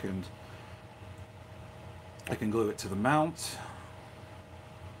truck, and I can glue it to the mount.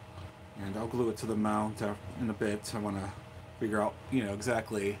 And I'll glue it to the mount in a bit. I want to figure out, you know,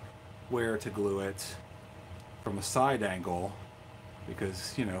 exactly where to glue it from a side angle,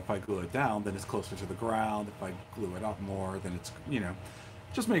 because, you know, if I glue it down, then it's closer to the ground. If I glue it up more, then it's, you know,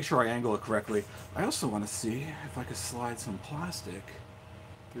 just make sure I angle it correctly. I also want to see if I could slide some plastic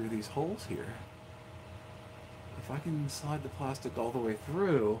through these holes here. If I can slide the plastic all the way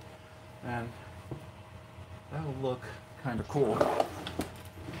through, then that will look kind of cool.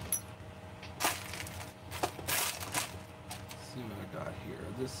 See what I got here.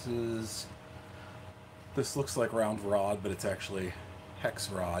 This looks like round rod, but it's actually hex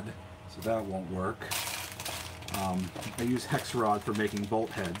rod, so that won't work. I use hex rod for making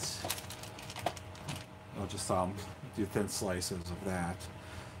bolt heads. I'll just do thin slices of that.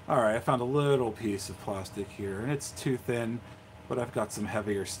 Alright, I found a little piece of plastic here, and it's too thin, but I've got some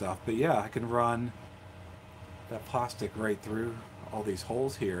heavier stuff. But yeah, I can run that plastic right through all these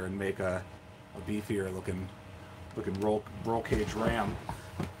holes here and make a beefier looking roll cage ram.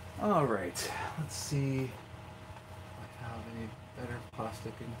 Alright, let's see if I have any better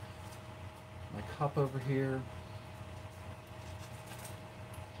plastic in my cup over here.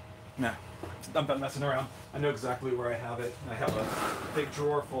 Nah, I'm not messing around. I know exactly where I have it. I have a big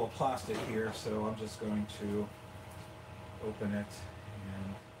drawer full of plastic here, so I'm just going to open it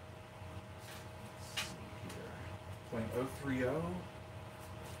and let's see here. 0.030.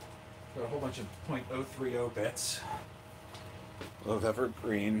 Got a whole bunch of 0.030 bits of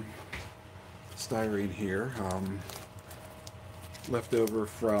evergreen styrene here, left over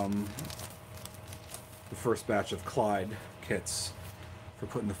from the first batch of Clyde kits for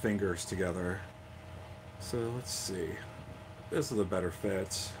putting the fingers together. So let's see, this is a better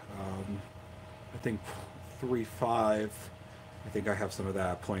fit. I think 3.5, I think I have some of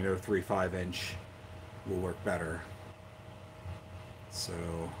that 0.035 inch will work better. So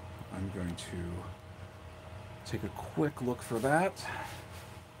I'm going to take a quick look for that.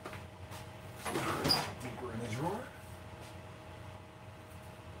 Deeper in the drawer.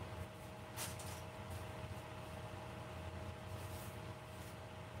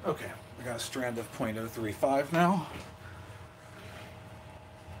 Okay, I got a strand of 0.035 now.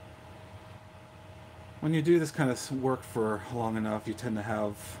 When you do this kind of work for long enough, you tend to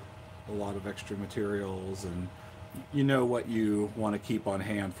have a lot of extra materials, and you know what you want to keep on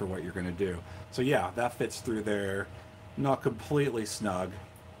hand for what you're going to do. So yeah, that fits through there. Not completely snug,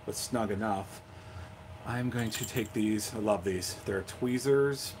 but snug enough. I'm going to take these. I love these. They're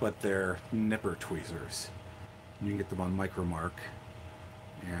tweezers, but they're nipper tweezers. You can get them on Micromark.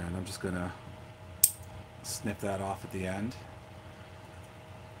 And I'm just going to snip that off at the end.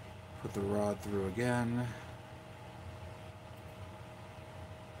 Put the rod through again.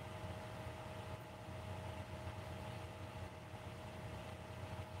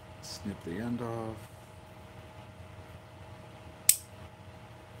 Snip the end off.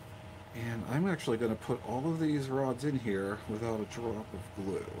 And I'm actually going to put all of these rods in here without a drop of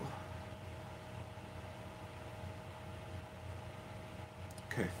glue.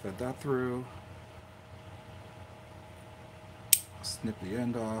 Okay, fed that through. Snip the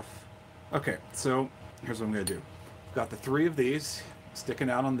end off. Okay, so here's what I'm going to do. I've got the 3 of these sticking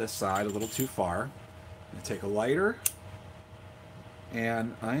out on this side a little too far. I'm going to take a lighter,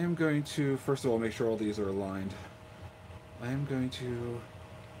 and I am going to, first of all, make sure all these are aligned. I am going to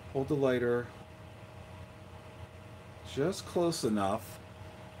hold the lighter just close enough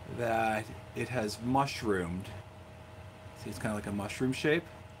that it has mushroomed. See, it's kind of like a mushroom shape.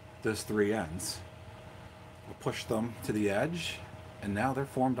 Those 3 ends. I'll push them to the edge, and now they're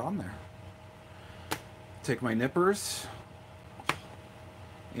formed on there. Take my nippers,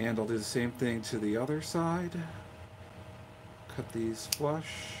 and I'll do the same thing to the other side. Cut these flush.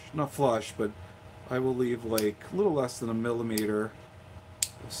 Not flush, but I will leave like a little less than a millimeter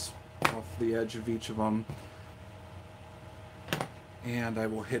off the edge of each of them. And I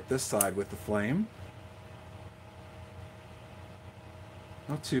will hit this side with the flame.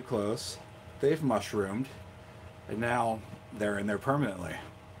 Not too close. They've mushroomed, and now they're in there permanently.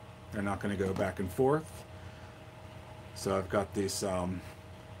 They're not going to go back and forth. So I've got these,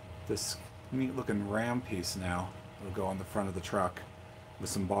 this neat looking ram piece now. It'll go on the front of the truck. with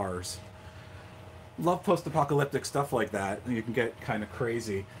some bars. Love post-apocalyptic stuff like that. You can get kind of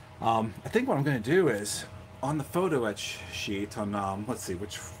crazy. I think what I'm going to do is on the photo etch sheet on let's see,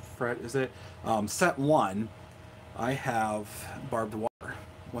 which fret is it? Set 1. I have barbed wire,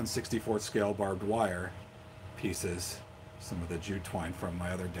 1/64 scale barbed wire pieces. Some of the jute twine from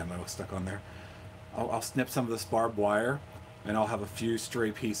my other demo stuck on there. I'll snip some of this barbed wire, and I'll have a few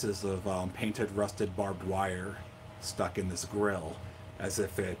stray pieces of painted rusted barbed wire stuck in this grill, as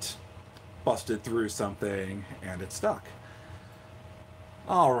if it busted through something and it stuck.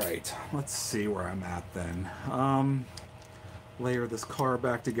 All right, let's see where I'm at then. Layer this car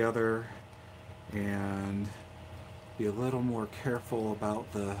back together and be a little more careful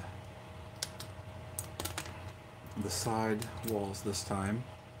about the side walls this time.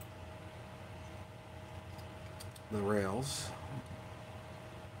 The rails.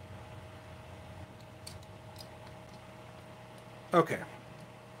 Okay,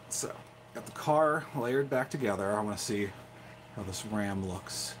 so got the car layered back together. I want to see how this ram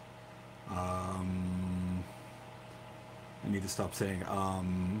looks. I need to stop saying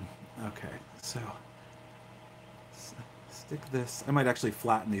okay, so stick this. I might actually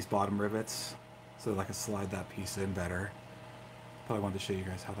flatten these bottom rivets so that I can slide that piece in better. Probably wanted to show you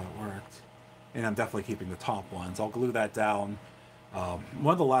guys how that worked. And I'm definitely keeping the top ones. I'll glue that down.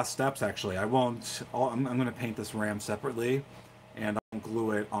 One of the last steps, actually, I'm going to paint this ram separately, and I'll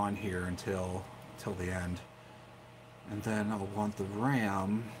glue it on here until the end. And then I'll want the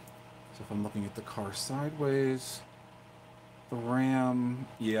ram. So if I'm looking at the car sideways, the ram,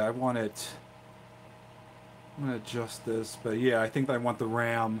 yeah, I want it. I'm going to adjust this, but yeah, I think I want the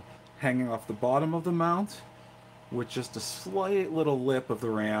ram hanging off the bottom of the mount, with just a slight little lip of the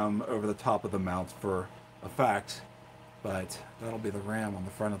ram over the top of the mount for effect. But that'll be the ram on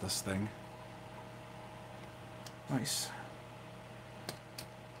the front of this thing. Nice.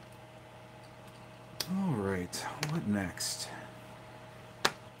 Alright, what next?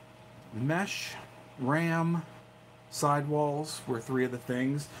 Mesh, ram, sidewalls were 3 of the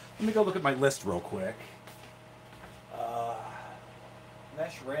things. Let me go look at my list real quick.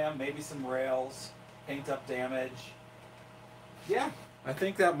 Mesh, ram, maybe some rails, paint up damage. Yeah, I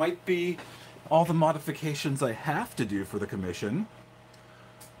think that might be all the modifications I have to do for the commission.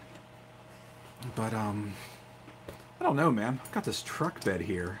 But I don't know, man. I've got this truck bed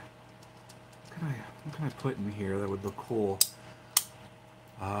here. What can I put in here that would look cool?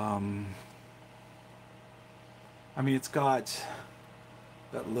 I mean, it's got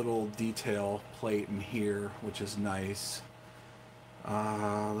that little detail plate in here, which is nice.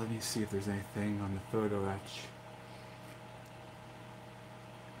 Let me see if there's anything on the photo etch.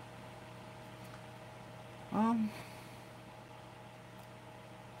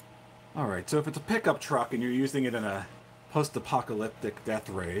 Alright, so if it's a pickup truck and you're using it in a post-apocalyptic death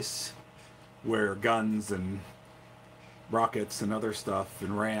race, where guns and rockets and other stuff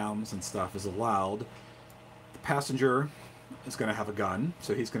and rams and stuff is allowed, the passenger is going to have a gun,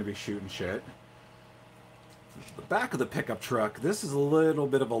 so he's going to be shooting shit. The back of the pickup truck, this is a little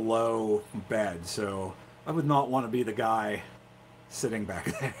bit of a low bed, so I would not want to be the guy sitting back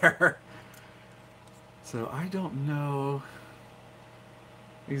there. So I don't know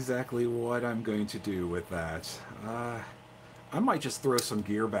exactly what I'm going to do with that. I might just throw some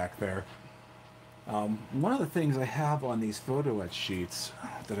gear back there. One of the things I have on these photo etch sheets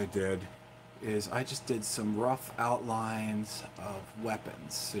that I did is I just did some rough outlines of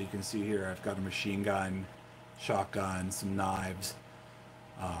weapons. So you can see here I've got a machine gun, shotgun, some knives.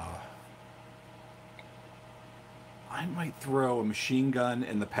 I might throw a machine gun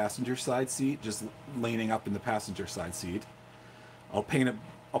in the passenger side seat, just leaning up in the passenger side seat. I'll paint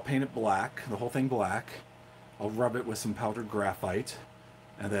it black, the whole thing black. I'll rub it with some powdered graphite,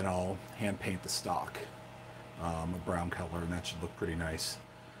 and then I'll hand paint the stock a brown color, and that should look pretty nice.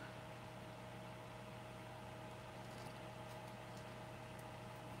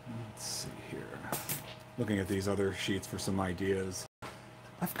 Let's see here. Looking at these other sheets for some ideas.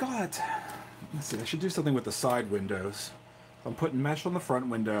 I've got, let's see, I should do something with the side windows. I'm putting mesh on the front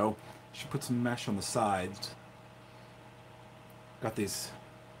window. I should put some mesh on the sides. Got these,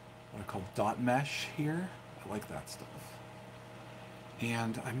 what I call dot mesh here. I like that stuff.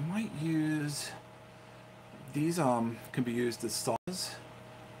 And I might use, these can be used as saws,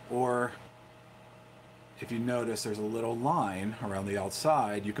 or if you notice there's a little line around the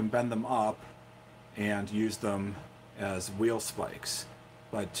outside, you can bend them up and use them as wheel spikes.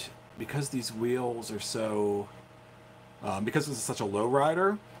 But because these wheels are so, because this is such a low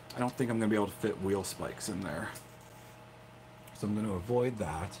rider, I don't think I'm going to be able to fit wheel spikes in there. So I'm going to avoid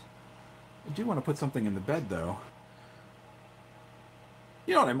that. I do want to put something in the bed though.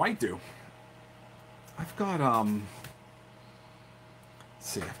 You know what I might do? I've got let's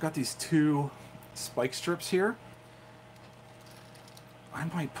see, I've got these two spike strips here. I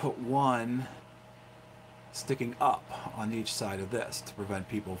might put one sticking up on each side of this to prevent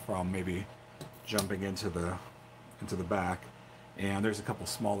people from maybe jumping into the back. And there's a couple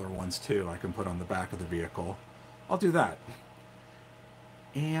smaller ones too I can put on the back of the vehicle. I'll do that.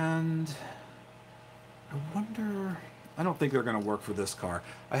 And I wonder, I don't think they're going to work for this car.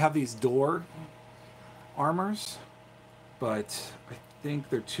 I have these door armors, but I think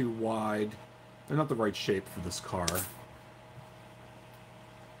they're too wide. They're not the right shape for this car.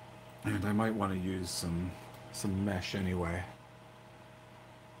 And I might want to use some mesh anyway.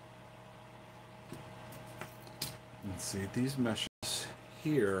 Let's see, these meshes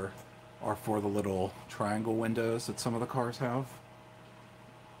here are for the little triangle windows that some of the cars have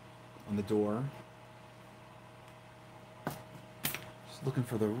on the door. Just looking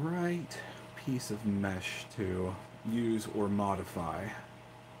for the right piece of mesh to use or modify.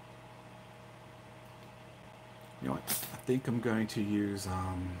 You know what? I think I'm going to use,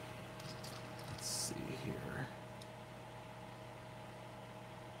 let's see here.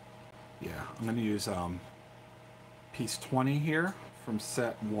 Yeah, I'm going to use piece 20 here from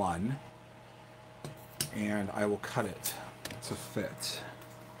set 1, and I will cut it to fit.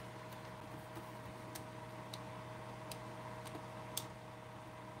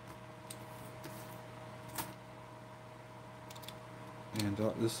 And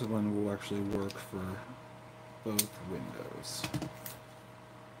this one will actually work for both windows.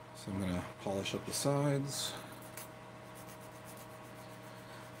 So I'm going to polish up the sides.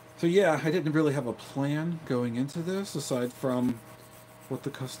 So yeah, I didn't really have a plan going into this aside from what the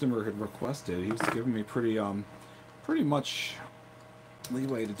customer had requested. He was giving me pretty much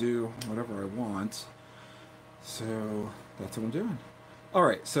leeway to do whatever I want. So that's what I'm doing. All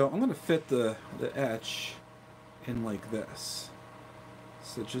right, so I'm going to fit the etch in like this.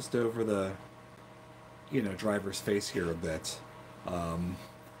 So just over the, you know, driver's face here a bit. I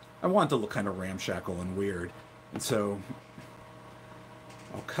want it to look kind of ramshackle and weird. And so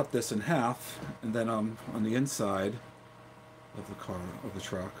I'll cut this in half, and then on the inside of the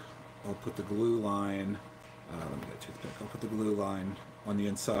truck, I'll put the glue line, let me get a toothpick, I'll put the glue line on the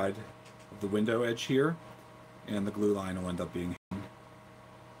inside of the window edge here, and the glue line will end up being hidden.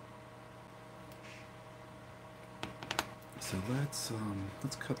 So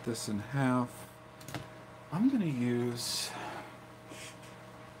let's cut this in half. I'm going to use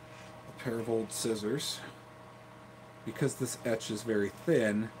a pair of old scissors. Because this etch is very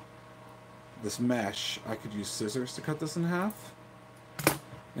thin, this mesh, I could use scissors to cut this in half.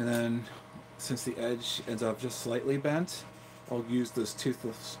 And then, since the edge ends up just slightly bent, I'll use those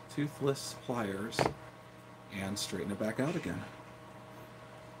toothless pliers and straighten it back out again.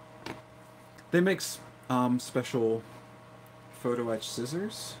 They make special photo etch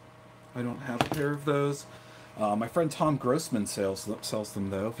scissors. I don't have a pair of those. My friend Tom Grossman sells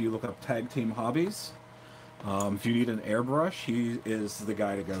them though. If you look up Tag Team Hobbies, if you need an airbrush, he is the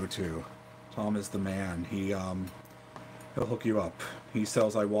guy to go to. Tom is the man. He'll hook you up. He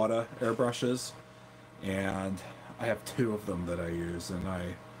sells Iwata airbrushes, and I have 2 of them that I use, and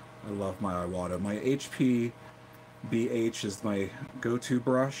I love my Iwata. My HP BH is my go-to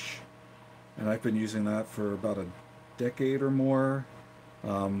brush, and I've been using that for about a decade or more.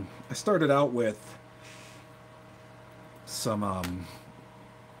 I started out with some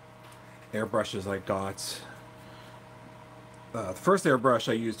airbrushes I got. The first airbrush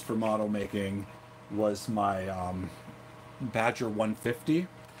I used for model making was my Badger 150,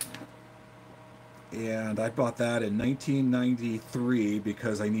 and I bought that in 1993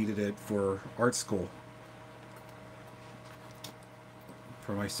 because I needed it for art school.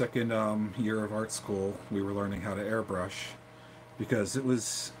 For my second year of art school, we were learning how to airbrush because it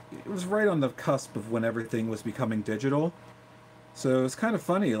was right on the cusp of when everything was becoming digital. So it's kind of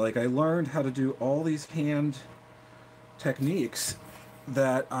funny, like I learned how to do all these hand techniques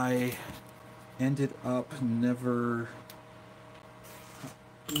that I ended up never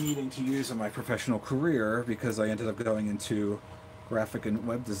needing to use in my professional career because I ended up going into graphic and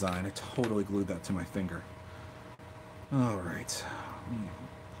web design. I totally glued that to my finger. All right, let me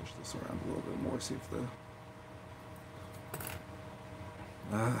push this around a little bit more, see if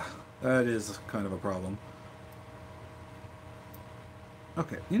that is kind of a problem.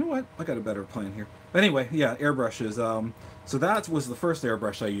 Okay, you know what? I got a better plan here. Anyway, yeah, airbrushes. So that was the first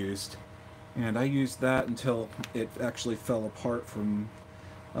airbrush I used, and I used that until it actually fell apart from,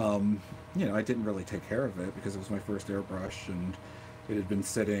 you know, I didn't really take care of it because it was my first airbrush, and it had been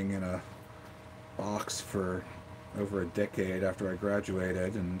sitting in a box for over a decade after I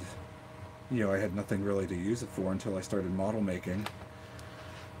graduated, and I had nothing really to use it for until I started model making.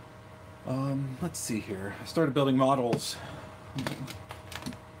 Let's see here. I started building models,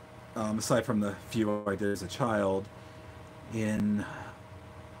 aside from the few I did as a child, in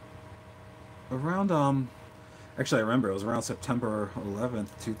around, actually I remember it was around September 11th,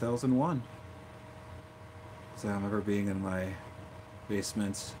 2001. So I remember being in my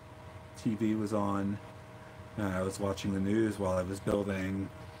basement, TV was on, and I was watching the news while I was building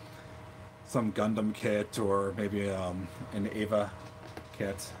some Gundam kit, or maybe an Eva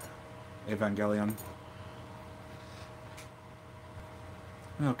kit, Evangelion.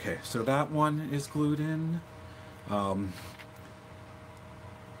 Okay, so that one is glued in.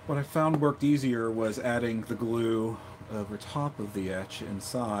 What I found worked easier was adding the glue over top of the etch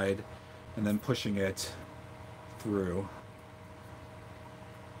inside and then pushing it through.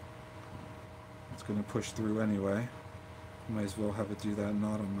 It's going to push through anyway. Might as well have it do that,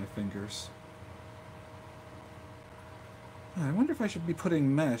 not on my fingers. I wonder if I should be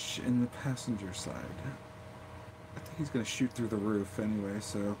putting mesh in the passenger side. I think he's going to shoot through the roof anyway,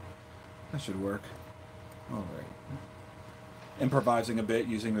 so that should work. Alright. Improvising a bit,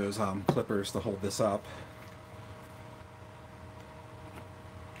 using those clippers to hold this up.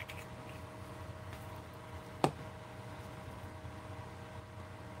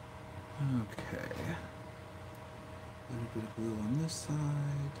 Okay. A little bit of glue on this side.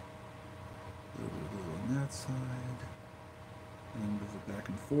 A little bit of glue on that side. And then move it back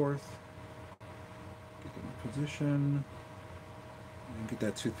and forth. Get it in position. And get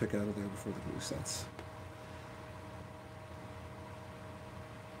that toothpick out of there before the glue sets.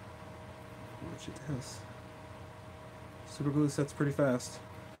 Which it does. Super glue sets pretty fast.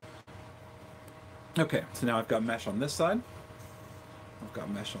 Okay, so now I've got mesh on this side. I've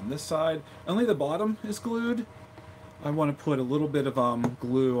got mesh on this side. Only the bottom is glued. I want to put a little bit of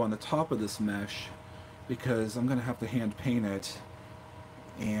glue on the top of this mesh because I'm going to have to hand paint it,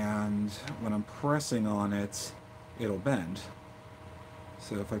 and when I'm pressing on it, it'll bend.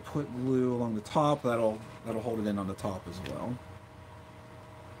 So if I put glue along the top, that'll hold it in on the top as well.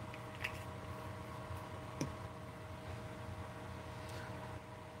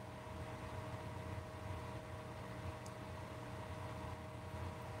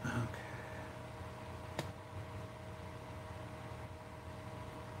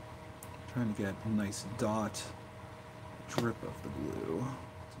 Trying to get a nice dot drip of the glue.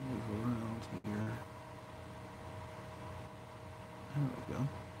 Let's move around here. There we go.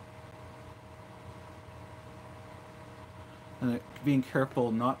 And being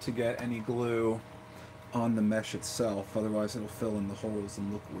careful not to get any glue on the mesh itself, otherwise it'll fill in the holes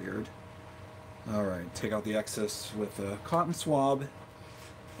and look weird. Alright, take out the excess with a cotton swab,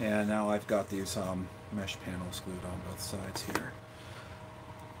 and now I've got these mesh panels glued on both sides here.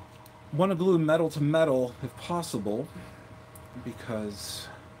 Want to glue metal to metal if possible, because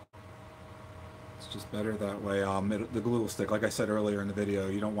it's just better that way. The glue will stick. Like I said earlier in the video,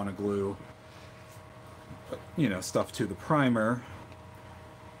 you don't want to glue, stuff to the primer,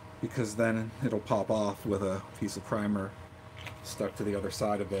 because then it'll pop off with a piece of primer stuck to the other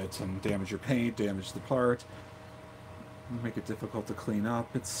side of it and damage your paint, damage the part, make it difficult to clean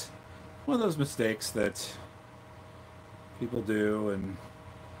up. It's one of those mistakes that people do, and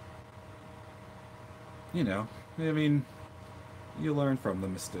you learn from the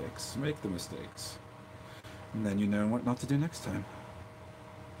mistakes, make the mistakes, and then you know what not to do next time.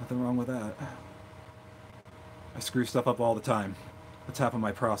 Nothing wrong with that. I screw stuff up all the time. That's half of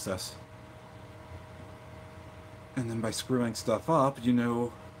my process. And then by screwing stuff up, you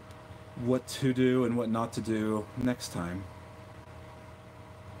know what to do and what not to do next time.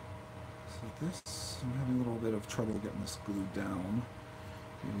 So this, I'm having a little bit of trouble getting this glued down.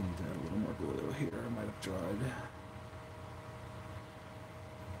 Maybe need to add a little more glue here. It might have dried.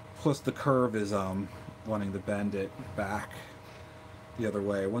 Plus the curve is wanting to bend it back the other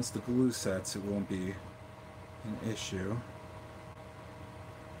way. Once the glue sets, it won't be an issue.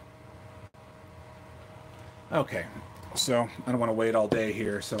 Okay, so I don't want to wait all day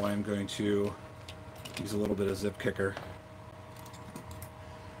here, so I'm going to use a little bit of zip kicker.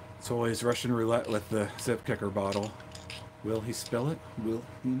 It's always Russian roulette with the zip kicker bottle. Will he spill it? Will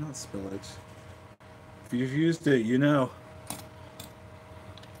he not spill it? If you've used it, you know.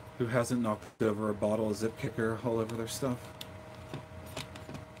 Who hasn't knocked over a bottle of zip kicker all over their stuff?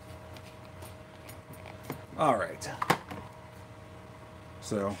 Alright.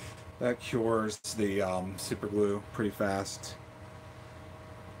 So, that cures the super glue pretty fast.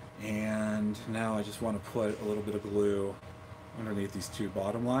 And now I just want to put a little bit of glue underneath these two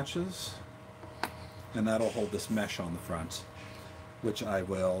bottom latches. and that'll hold this mesh on the front, which I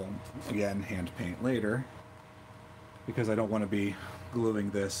will, again, hand paint later, because I don't want to be gluing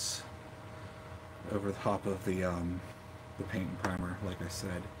this over the top of the paint and primer, like I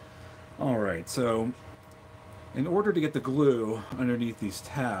said. Alright, so in order to get the glue underneath these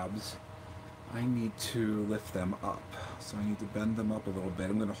tabs, I need to lift them up. So I need to bend them up a little bit.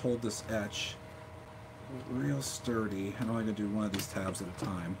 I'm going to hold this etch real sturdy. I'm only going to do one of these tabs at a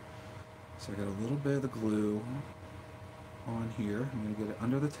time. So I got a little bit of the glue on here. I'm going to get it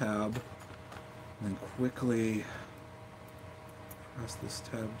under the tab, and then quickly press this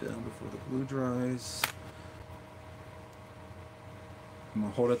tab down before the glue dries. I'm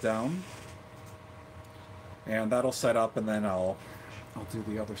going to hold it down, and that'll set up, and then I'll do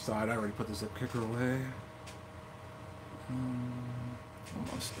the other side. I already put the zip kicker away.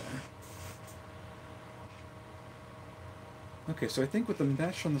 Almost there. Okay, so I think with the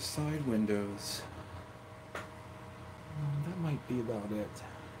mesh on the side windows, that might be about it.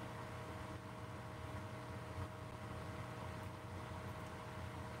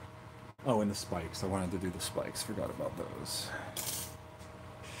 Oh, and the spikes. I wanted to do the spikes. Forgot about those.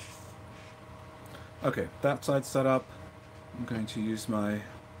 Okay, that side's set up. I'm going to use I'm going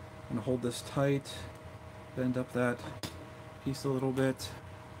to hold this tight, bend up that piece a little bit,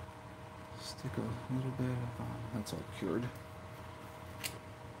 stick a little bit of, that's all cured.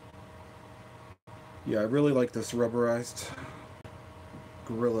 Yeah, I really like this rubberized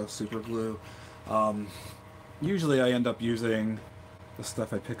Gorilla super glue. Usually I end up using the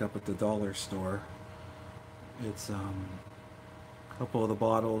stuff I pick up at the dollar store. It's a couple of the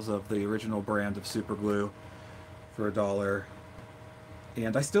bottles of the original brand of super glue for $1,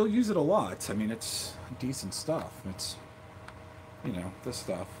 and I still use it a lot. I mean, it's decent stuff. It's, you know, this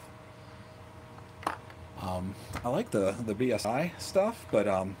stuff. I like the BSI stuff, but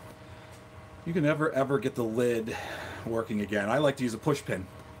you can never ever get the lid working again. I like to use a push pin.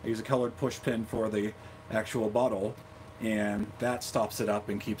 I use a colored push pin for the actual bottle, and that stops it up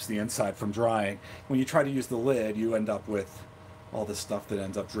and keeps the inside from drying. When you try to use the lid, you end up with all this stuff that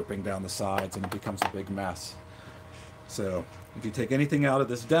ends up dripping down the sides, and it becomes a big mess. So if you take anything out of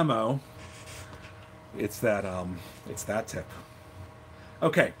this demo, it's that tip.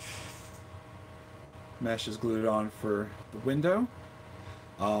 Okay, mesh is glued on for the window.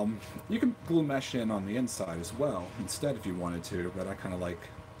 You can glue mesh in on the inside as well instead if you wanted to, but I kind of like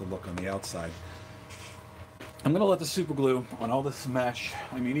the look on the outside. I'm going to let the super glue on all this mesh.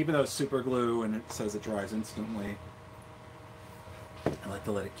 I mean, even though it's super glue and it says it dries instantly, I like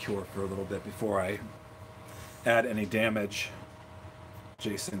to let it cure for a little bit before I add any damage.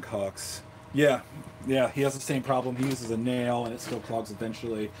 Jason Cox. Yeah, he has the same problem. He uses a nail and it still clogs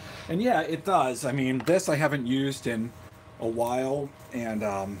eventually. And yeah, it does. I mean, this I haven't used in a while, and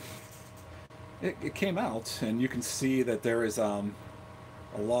it came out, and you can see that there is a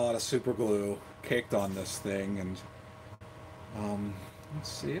lot of super glue caked on this thing, and let's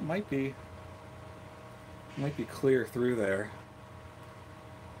see, it might be clear through there.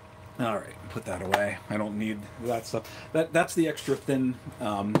 All right, put that away. I don't need that stuff. That's the extra thin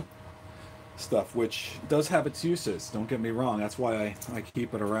stuff, which does have its uses. Don't get me wrong. That's why I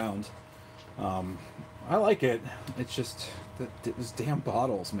keep it around. I like it. It's just those damn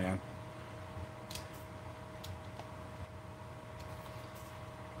bottles, man.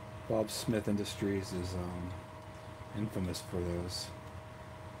 Bob Smith Industries is infamous for those.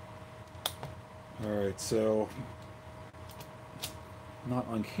 All right, so not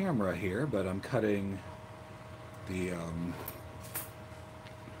on camera here, but I'm cutting the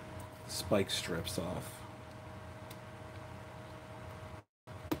spike strips off.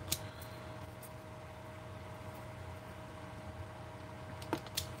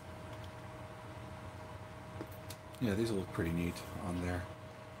 Yeah, these will look pretty neat on there.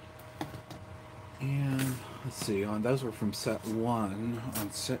 And let's see, those were from set 1.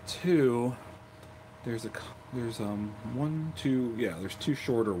 On set 2, there's one, two, yeah, there's 2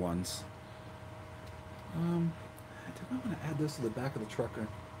 shorter ones. Did I want to add this to the back of the truck or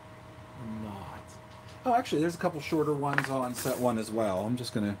not? Oh, actually, there's a couple shorter ones on set 1 as well. I'm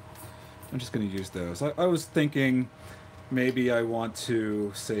just gonna use those. I was thinking maybe I want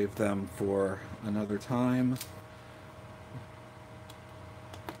to save them for another time.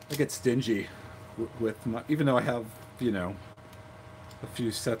 I get stingy with my, even though I have, you know, a few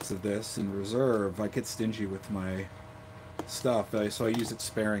sets of this in reserve, I get stingy with my stuff, so I use it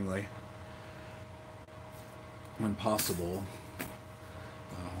sparingly when possible,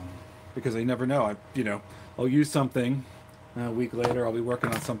 because I never know. I'll use something, a week later I'll be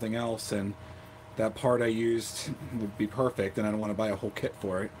working on something else, and that part I used would be perfect, and I don't want to buy a whole kit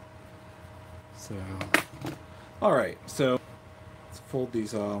for it. So, all right, so let's fold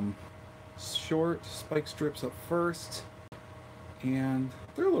these short spike strips up first, and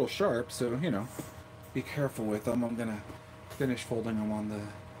they're a little sharp, so you know, be careful with them. I'm gonna finish folding them on the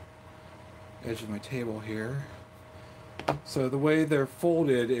edge of my table here. So the way they're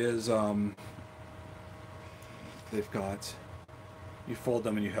folded is they've got, you fold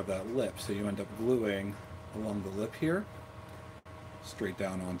them and you have that lip, so you end up gluing along the lip here straight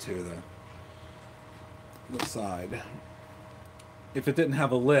down onto the side. If it didn't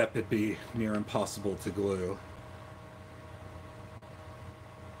have a lip, it'd be near impossible to glue.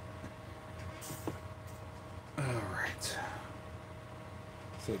 Alright.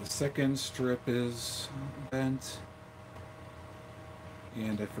 So the second strip is bent.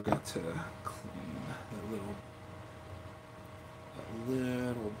 And I forgot to clean that little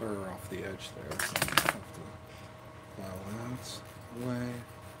burr off the edge there. So I have to file that away.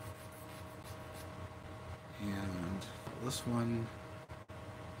 And this one,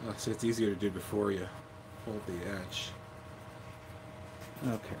 so it's easier to do before you fold the edge.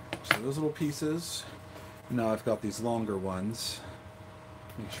 Okay, so those little pieces. Now I've got these longer ones.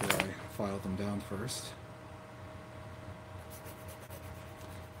 Make sure I file them down first.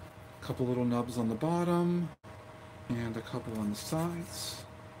 A couple little nubs on the bottom, and a couple on the sides.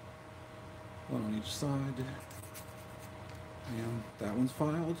 One on each side. And that one's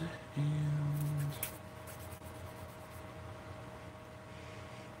filed. And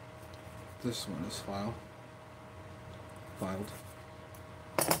this one is filed.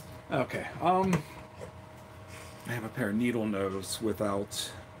 Okay, I have a pair of needle nose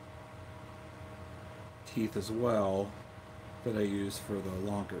without teeth as well that I use for the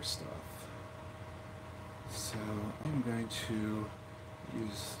longer stuff. So I'm going to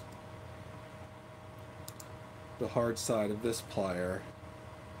use the hard side of this plier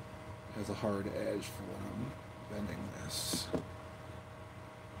as a hard edge for when I'm bending this.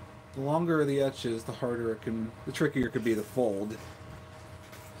 The longer the etch is, the harder it can, the trickier it could be to fold.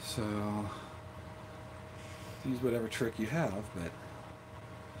 So use whatever trick you have, but that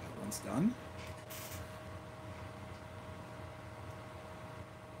one's done.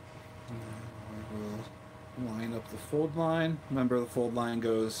 And I will line up the fold line. Remember, the fold line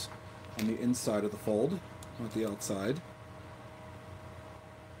goes on the inside of the fold, not the outside.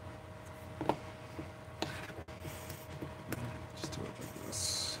 Just do it like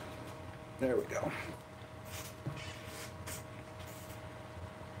this. There we go.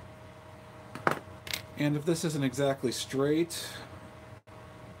 And if this isn't exactly straight,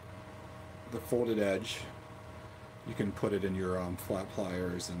 the folded edge, you can put it in your flat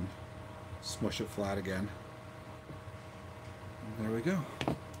pliers and smush it flat again. And there we go.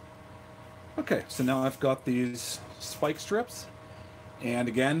 Okay, so now I've got these spike strips, and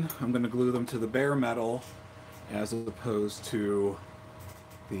again, I'm going to glue them to the bare metal as opposed to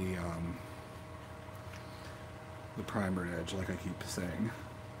the primered edge, like I keep saying.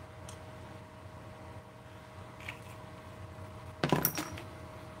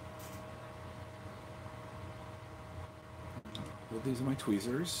 Well, these are my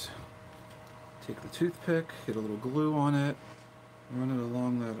tweezers. Take the toothpick, get a little glue on it, run it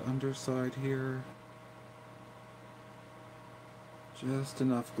along that underside here. Just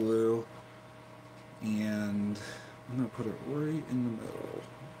enough glue, and I'm going to put it right in the middle.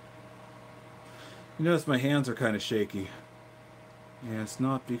 You notice my hands are kind of shaky. And it's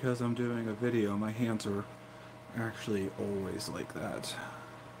not because I'm doing a video. My hands are actually always like that.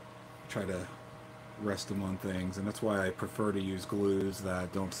 I try to rest them on things, and that's why I prefer to use glues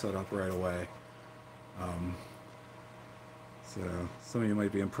that don't set up right away. So some of you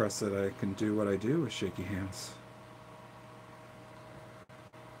might be impressed that I can do what I do with shaky hands.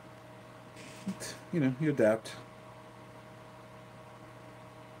 But, you know, you adapt.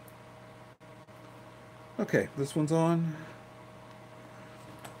 Okay, this one's on.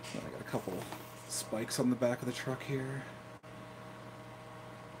 I got a couple spikes on the back of the truck here.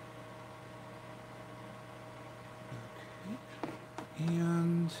 Okay.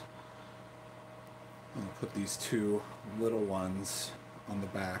 And I'll put these two little ones on the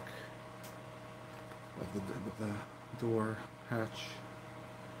back of the door hatch.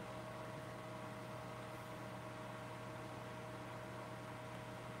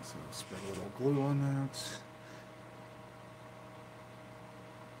 So I'll spread a little glue on that.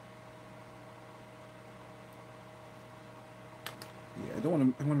 Yeah, I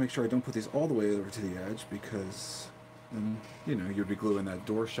want to make sure I don't put these all the way over to the edge, because then, you know, you'd be gluing that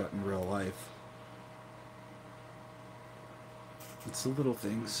door shut in real life. It's the little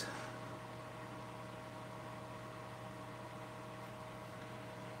things.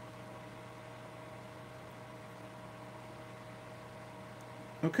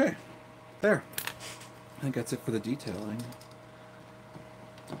 Okay, there. I think that's it for the detailing.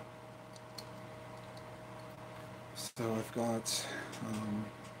 So I've got,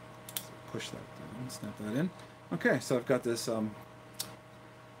 push that down, snap that in. Okay, so I've got this little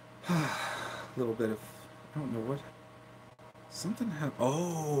bit of, I don't know what, something happened.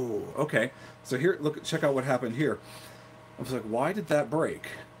 Oh, okay. So here, look, check out what happened here. I was like, why did that break?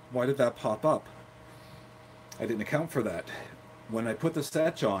 Why did that pop up? I didn't account for that. When I put the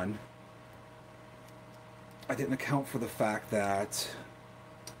etch on, I didn't account for the fact that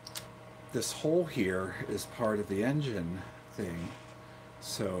this hole here is part of the engine thing.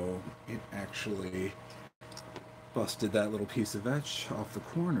 So it actually busted that little piece of etch off the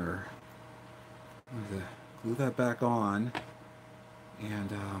corner. I'm going to glue that back on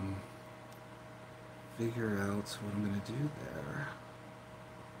and figure out what I'm going to do there.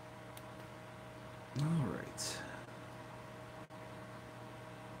 All right.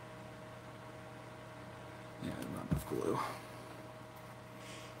 Yeah, not enough glue.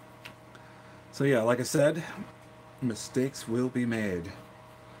 So yeah, like I said, mistakes will be made.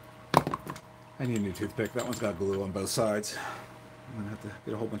 I need a new toothpick. That one's got glue on both sides. I'm gonna have to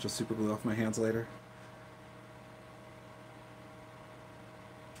get a whole bunch of super glue off my hands later.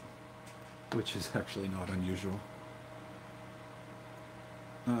 Which is actually not unusual.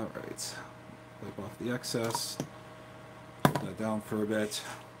 Alright. Wipe off the excess. Put that down for a bit.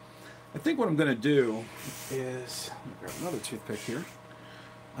 I think what I'm going to do is, let me grab another toothpick here.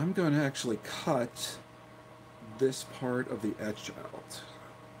 I'm going to actually cut this part of the etch out.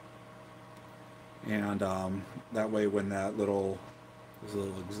 And that way when that little,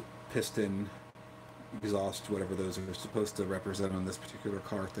 piston, exhaust, whatever those are supposed to represent on this particular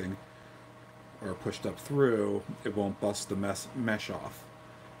car thing, are pushed up through, it won't bust the mesh off.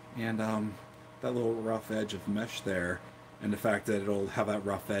 And that little rough edge of mesh there, and the fact that it'll have that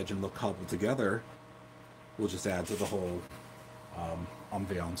rough edge and look cobbled together, will just add to the whole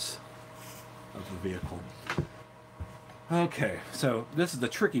ambiance of the vehicle. Okay, so this is the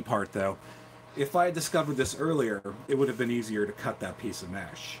tricky part though. If I had discovered this earlier, it would have been easier to cut that piece of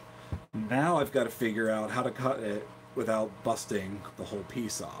mesh. Now I've got to figure out how to cut it without busting the whole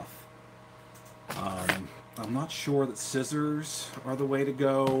piece off. I'm not sure that scissors are the way to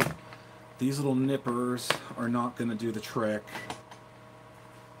go. These little nippers are not going to do the trick.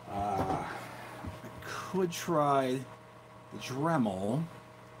 I could try the Dremel.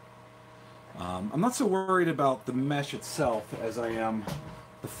 I'm not so worried about the mesh itself as I am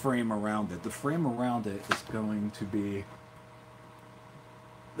the frame around it. The frame around it is going to be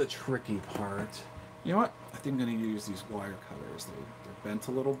the tricky part. You know what? I think I'm going to use these wire cutters. They're bent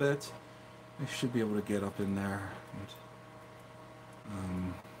a little bit. I should be able to get up in there.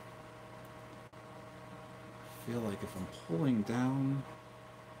 And, I feel like if I'm pulling down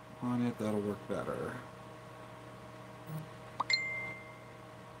on it, that'll work better.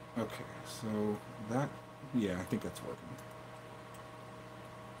 Okay, so that, yeah, I think that's working.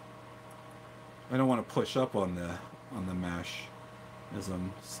 I don't want to push up on the mesh as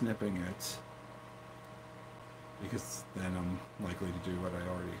I'm snipping it, because then I'm likely to do what I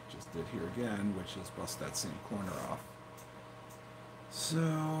already just did here again, which is bust that same corner off.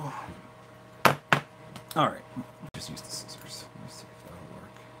 So, alright, just use the scissors. Let me see if that'll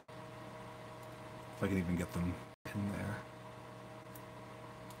work. If I can even get them in there.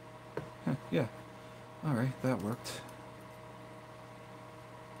 Huh, yeah, alright, that worked.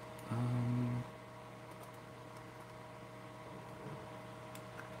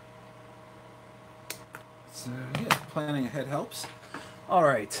 So yeah, planning ahead helps. All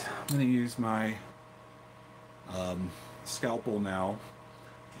right, I'm going to use my scalpel now.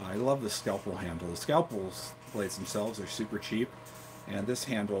 I love the scalpel handle. The scalpel blades themselves are super cheap, and this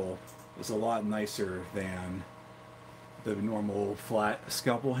handle is a lot nicer than the normal flat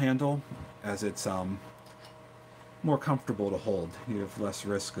scalpel handle, as it's more comfortable to hold. You have less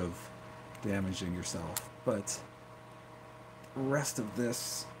risk of damaging yourself. But the rest of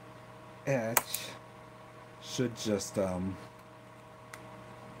this etch should just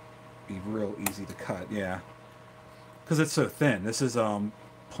be real easy to cut, yeah. Because it's so thin. This is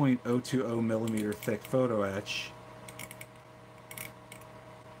 0.020 millimeter thick photo etch.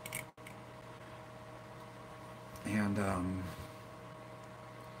 And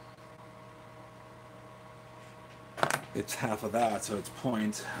it's half of that, so it's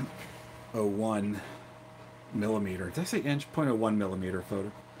 0.01 millimeter. Did I say inch? 0.01 millimeter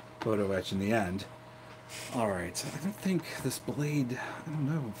photo etch in the end. Alright, I don't think this blade, I don't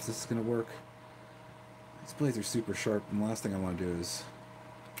know if this is going to work. These blades are super sharp, and the last thing I want to do is,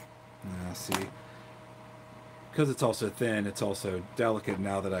 see, because it's also thin, it's also delicate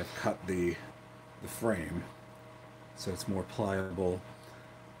now that I've cut the frame, so it's more pliable.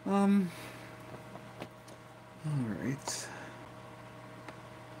 All right.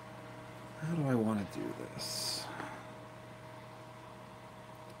 How do I want to do this?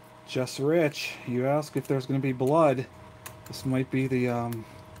 Just Rich, you ask if there's going to be blood. This might be the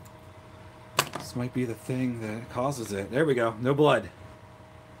thing that causes it. There we go. No blood.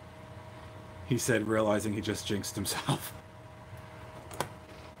 He said, realizing he just jinxed himself.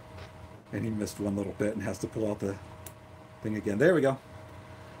 And he missed one little bit and has to pull out the thing again. There we go.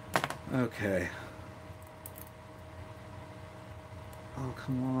 Okay. Oh,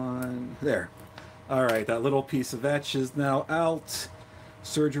 come on. There. All right, that little piece of etch is now out.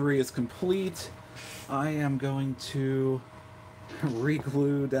 Surgery is complete. I am going to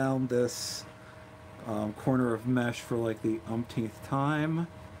re-glue down this corner of mesh for like the umpteenth time.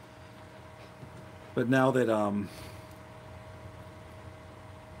 But now that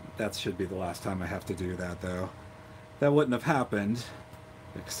that should be the last time I have to do that, though. That wouldn't have happened,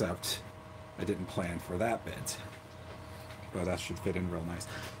 except I didn't plan for that bit. But that should fit in real nice.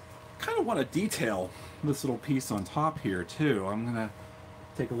 Kind of want to detail this little piece on top here, too. I'm going to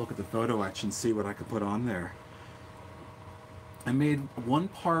take a look at the photo etch and see what I could put on there. I made one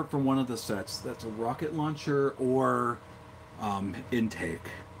part for one of the sets that's a rocket launcher or intake.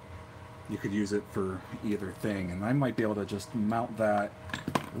 You could use it for either thing, and I might be able to just mount that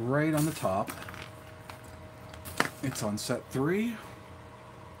right on the top. It's on set 3,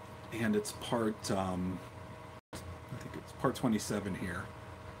 and it's part, I think it's part 27 here.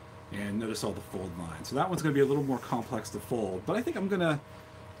 And notice all the fold lines. So that one's going to be a little more complex to fold, but I think I'm gonna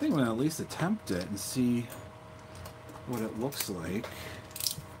at least attempt it and see what it looks like.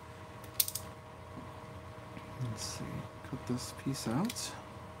 Let's see. Cut this piece out.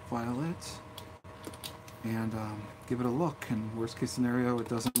 File it, and give it a look. And worst case scenario, it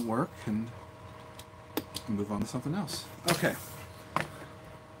doesn't work, and move on to something else. Okay,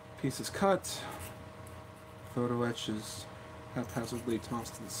 piece is cut. Photo etch is haphazardly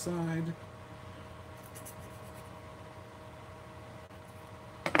tossed to the side.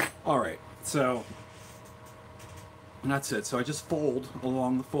 All right, so that's it. So I just fold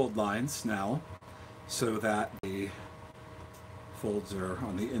along the fold lines now, so that the folds are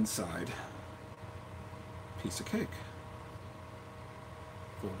on the inside. Piece of cake.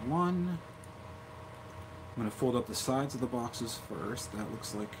 Fold one. I'm going to fold up the sides of the boxes first. That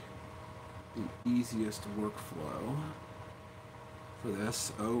looks like the easiest workflow for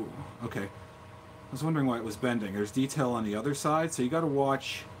this. Oh, okay. I was wondering why it was bending. There's detail on the other side, so you got to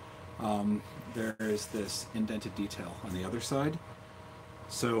watch. There is this indented detail on the other side.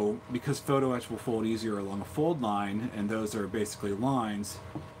 So, because photo etch will fold easier along a fold line, and those are basically lines,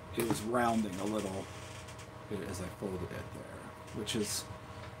 it was rounding a little as I folded it there, which is,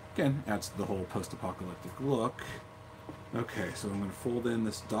 again, adds to the whole post-apocalyptic look. Okay, so I'm going to fold in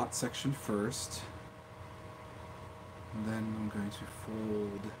this dot section first, and then I'm going to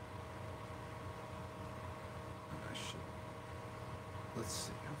fold, let's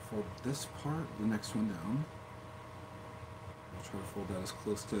see, I'll fold this part, the next one down. I'll try to fold that as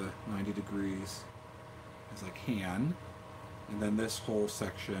close to 90 degrees as I can, and then this whole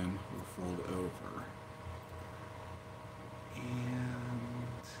section will fold over.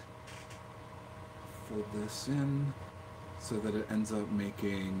 And fold this in so that it ends up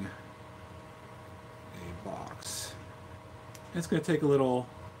making a box. It's going to take a little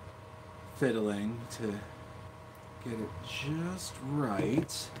fiddling to get it just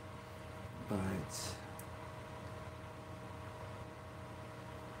right, but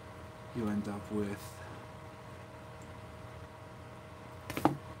you end up with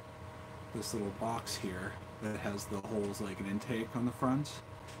this little box here that has the holes like an intake on the front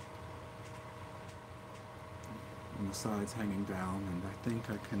and the sides hanging down, and I think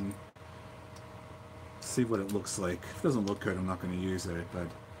I can see what it looks like. If it doesn't look good, I'm not going to use it, but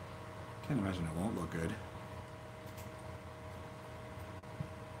I can't imagine it won't look good.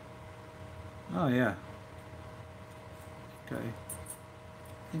 Oh yeah. Okay.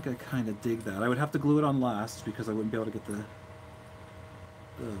 I think I kind of dig that. I would have to glue it on last because I wouldn't be able to get the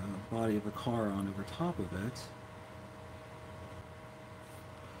body of the car on over top of it.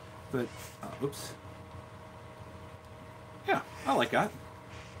 But, oops. Yeah, I like that.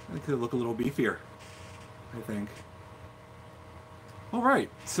 It could look a little beefier, I think. Alright,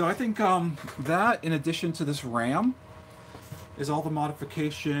 so I think that, in addition to this ram, is all the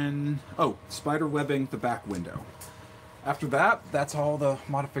modification. Oh, spider webbing the back window. After that, that's all the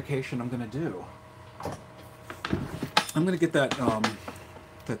modification I'm going to do. I'm going to get that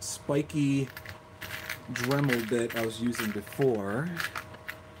that spiky Dremel bit I was using before.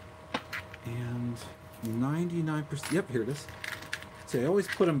 And 99%, yep, here it is. So I always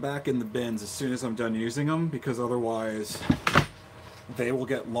put them back in the bins as soon as I'm done using them, because otherwise they will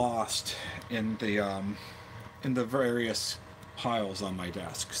get lost in the various piles on my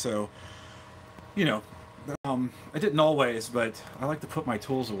desk. So, you know, I didn't always, but I like to put my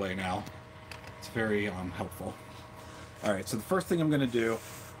tools away now. It's very helpful. All right, so the first thing I'm going to do,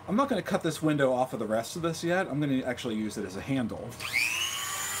 I'm not going to cut this window off of the rest of this yet. I'm going to actually use it as a handle.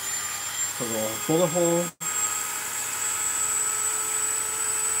 A little bullet hole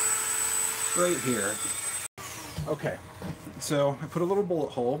right here. Okay, so I put a little bullet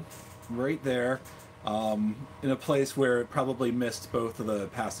hole right there in a place where it probably missed both of the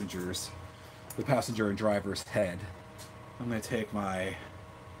passengers, the passenger and driver's head. I'm going to take my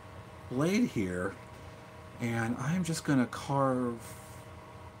blade here and I'm just going to carve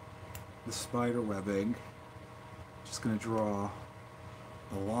the spider webbing. Just going to draw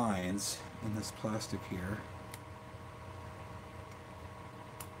the lines in this plastic here.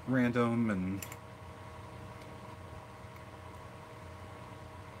 Random and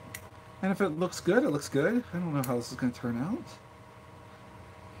if it looks good, it looks good. I don't know how this is going to turn out.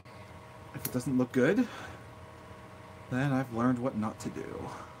 If it doesn't look good, then I've learned what not to do.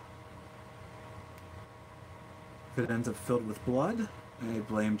 If it ends up filled with blood, I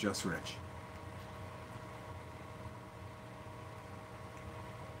blame Just Rich.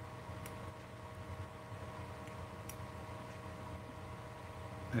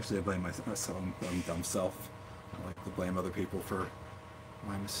 Actually, I blame my dumb self. I like to blame other people for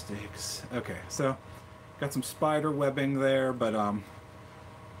my mistakes. Okay, so got some spider webbing there, but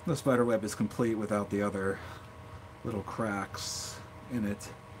the spider web is complete without the other little cracks in it.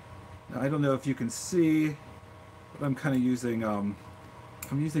 Now, I don't know if you can see, but I'm kind of using I'm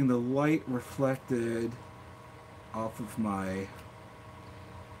using the light reflected off of my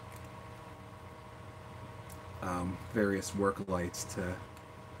various work lights to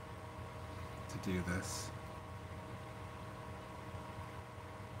do this.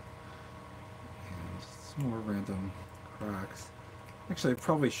 And some more random cracks. Actually, I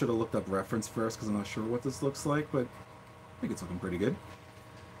probably should have looked up reference first because I'm not sure what this looks like, but I think it's looking pretty good.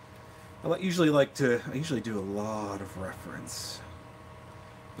 I usually do a lot of reference.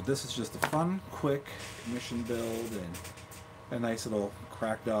 But this is just a fun, quick commission build and a nice little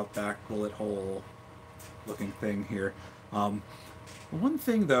cracked out back bullet hole looking thing here. One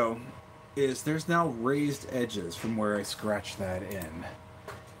thing though is there's now raised edges from where I scratched that in.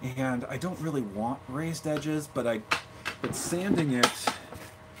 And I don't really want raised edges, but sanding it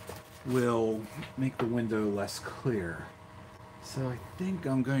will make the window less clear. So I think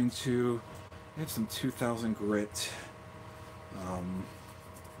I'm going to, I have some 2000 grit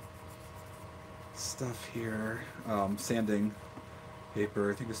stuff here, sanding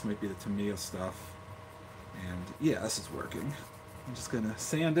paper. I think this might be the Tamiya stuff. And yeah, this is working. I'm just gonna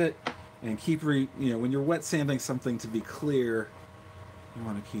sand it and keep when you're wet sanding something to be clear, you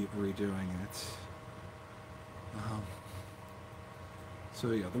want to keep redoing it.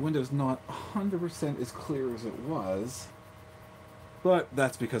 So yeah, the window's not 100% as clear as it was, but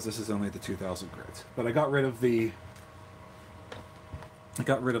that's because this is only the 2000 grit. But I got rid of the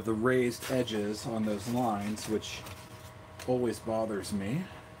raised edges on those lines, which always bothers me.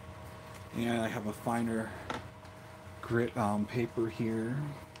 And I have a finer grit paper here,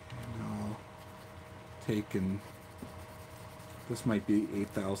 and I'll take, and this might be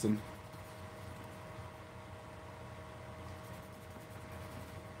 8000.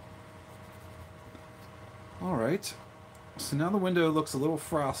 All right, so now the window looks a little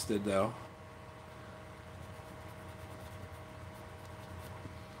frosted though.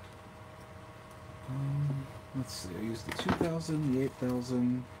 Let's see, I used the 2000, the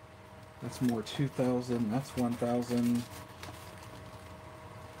 8000, that's more 2000, that's 1000.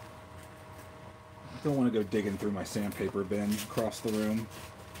 I don't want to go digging through my sandpaper bin across the room.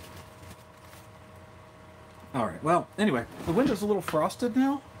 Alright, well, anyway, the window's a little frosted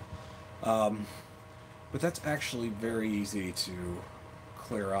now, but that's actually very easy to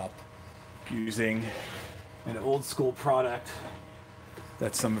clear up using an old school product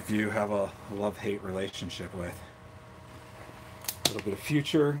that some of you have a love-hate relationship with. A little bit of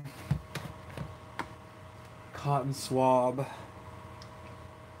Future, cotton swab.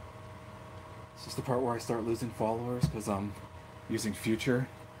 This is the part where I start losing followers because I'm using Future.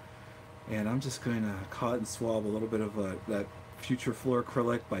 And I'm just going to cotton swab a little bit of that Future Floor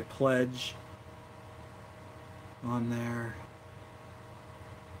Acrylic by Pledge on there.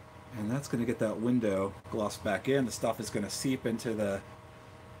 And that's going to get that window glossed back in. The stuff is going to seep into the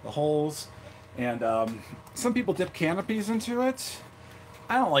holes. And some people dip canopies into it.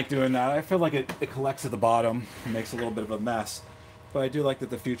 I don't like doing that. I feel like it collects at the bottom and makes a little bit of a mess. But I do like that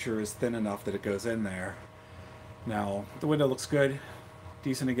the future is thin enough that it goes in there. Now, the window looks good,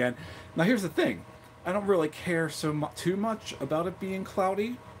 decent again. Now here's the thing. I don't really care too much about it being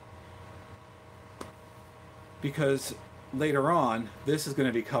cloudy, because later on, this is going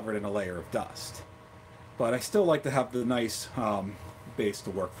to be covered in a layer of dust. But I still like to have the nice base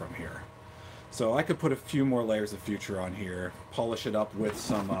to work from here. So I could put a few more layers of future on here, polish it up with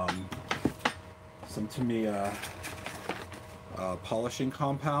some Tamiya polishing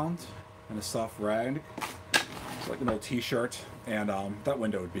compound and a soft rag. It's like an old t-shirt, and that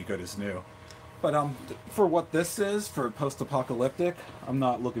window would be good as new. But for what this is, for post-apocalyptic, I'm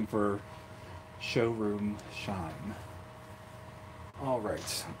not looking for showroom shine.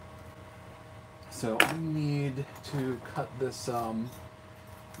 Alright. So I need to cut this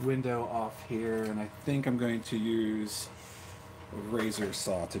window off here, and I think I'm going to use a razor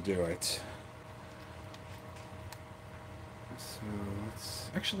saw to do it. So let's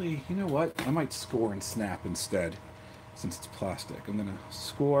actually, you know what? I might score and snap instead, since it's plastic. I'm gonna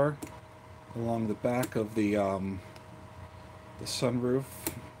score along the back of the sunroof,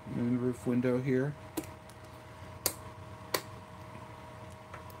 moonroof window here.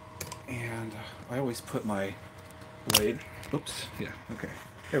 And I always put my blade, oops, yeah, okay.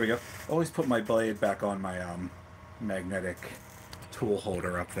 There we go. Always put my blade back on my magnetic tool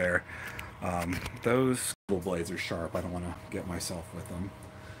holder up there. Those tool blades are sharp. I don't want to get myself with them.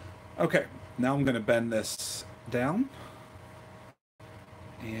 Okay, now I'm going to bend this down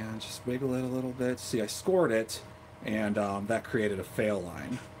and just wiggle it a little bit. See, I scored it, and that created a fail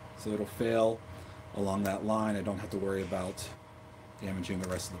line. So it'll fail along that line. I don't have to worry about damaging the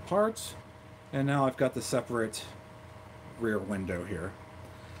rest of the parts. And now I've got the separate rear window here,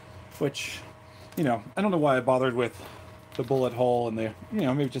 which, you know, I don't know why I bothered with the bullet hole and the, you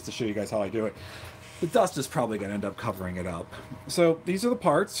know, maybe just to show you guys how I do it. The dust is probably going to end up covering it up. So these are the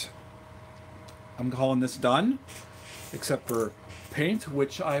parts. I'm calling this done, except for paint,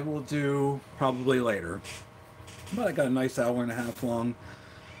 which I will do probably later. But I got a nice hour-and-a-half long,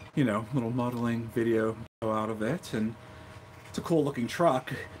 you know, little modeling video out of it, and it's a cool looking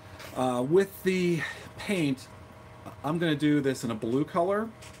truck. With the paint, I'm going to do this in a blue color.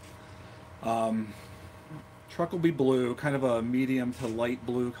 Truck will be blue, kind of a medium to light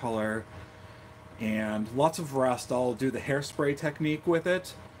blue color, and lots of rust. I'll do the hairspray technique with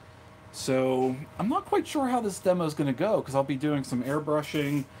it. So I'm not quite sure how this demo is going to go, because I'll be doing some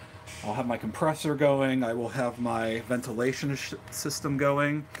airbrushing. I'll have my compressor going. I will have my ventilation system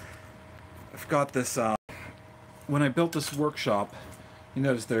going. I've got this, when I built this workshop, you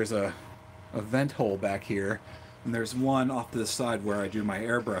notice there's a vent hole back here, and there's one off to the side where I do my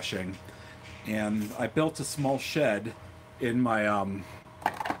airbrushing. And I built a small shed in my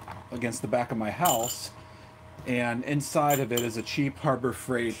against the back of my house, and inside of it is a cheap Harbor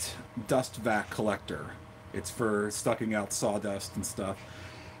Freight dust vac collector. It's for sucking out sawdust and stuff.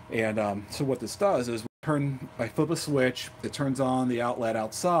 And so what this does is I flip a switch, it turns on the outlet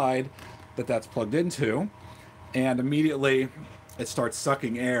outside that's plugged into, and immediately it starts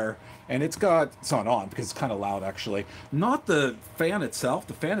sucking air. And it's not on because it's kind of loud, actually. Not the fan itself.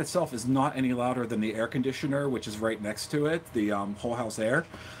 The fan itself is not any louder than the air conditioner, which is right next to it, the whole house air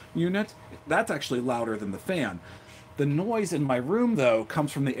unit. That's actually louder than the fan. The noise in my room, though,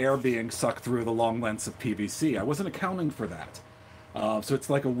 comes from the air being sucked through the long lengths of PVC. I wasn't accounting for that. So it's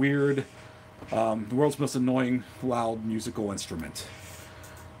like a weird, the world's most annoying, loud musical instrument.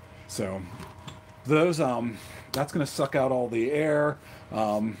 So those, that's going to suck out all the air.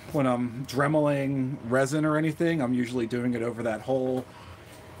 When I'm dremeling resin or anything, I'm usually doing it over that hole.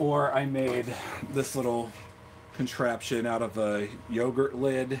 Or I made this little contraption out of a yogurt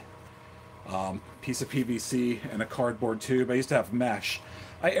lid, piece of PVC, and a cardboard tube. I used to have mesh.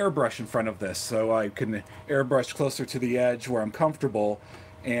 I airbrush in front of this, so I can airbrush closer to the edge where I'm comfortable,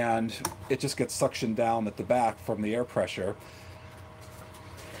 and it just gets suctioned down at the back from the air pressure.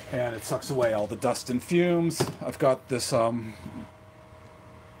 And it sucks away all the dust and fumes. I've got this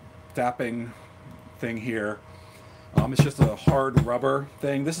dapping thing here. It's just a hard rubber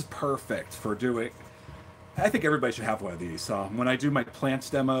thing. This is perfect for doing. I think everybody should have one of these. When I do my plants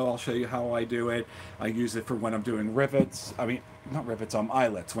demo, I'll show you how I do it. I use it for when I'm doing rivets. I mean, not rivets,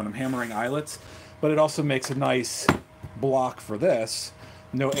 eyelets. When I'm hammering eyelets. But it also makes a nice block for this.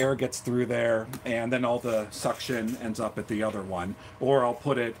 No air gets through there, and then all the suction ends up at the other one. Or I'll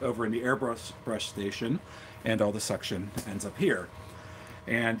put it over in the airbrush station, and all the suction ends up here.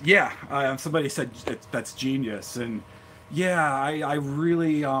 And yeah, somebody said that's genius. And yeah, I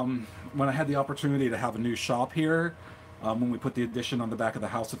really, when I had the opportunity to have a new shop here, when we put the addition on the back of the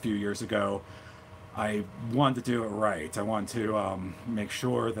house a few years ago, I wanted to do it right. I wanted to make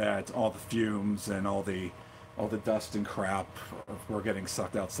sure that all the fumes and all the dust and crap were getting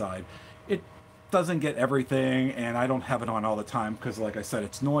sucked outside. It doesn't get everything, and I don't have it on all the time because, like I said,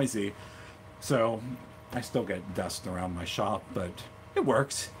 it's noisy. So I still get dust around my shop, but it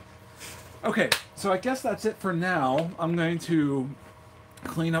works. Okay, so I guess that's it for now. I'm going to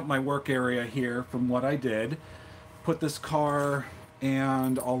clean up my work area here from what I did, put this car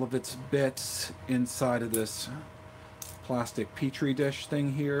and all of its bits inside of this plastic petri dish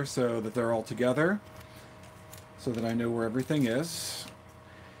thing here so that they're all together, so that I know where everything is.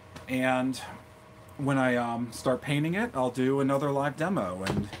 And when I start painting it, I'll do another live demo,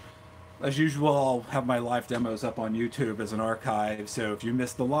 and as usual, I'll have my live demos up on YouTube as an archive, so if you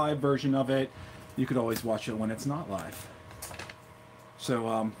missed the live version of it, you could always watch it when it's not live.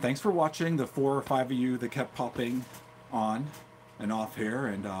 So thanks for watching, the 4 or 5 of you that kept popping on and off here,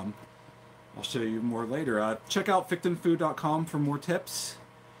 and I'll show you more later. Check out fictonfood.com for more tips,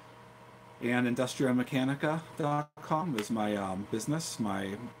 and industriamechanica.com is my business,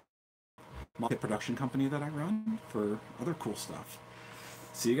 my production company that I run for other cool stuff.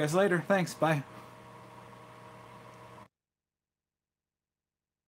 See you guys later. Thanks. Bye.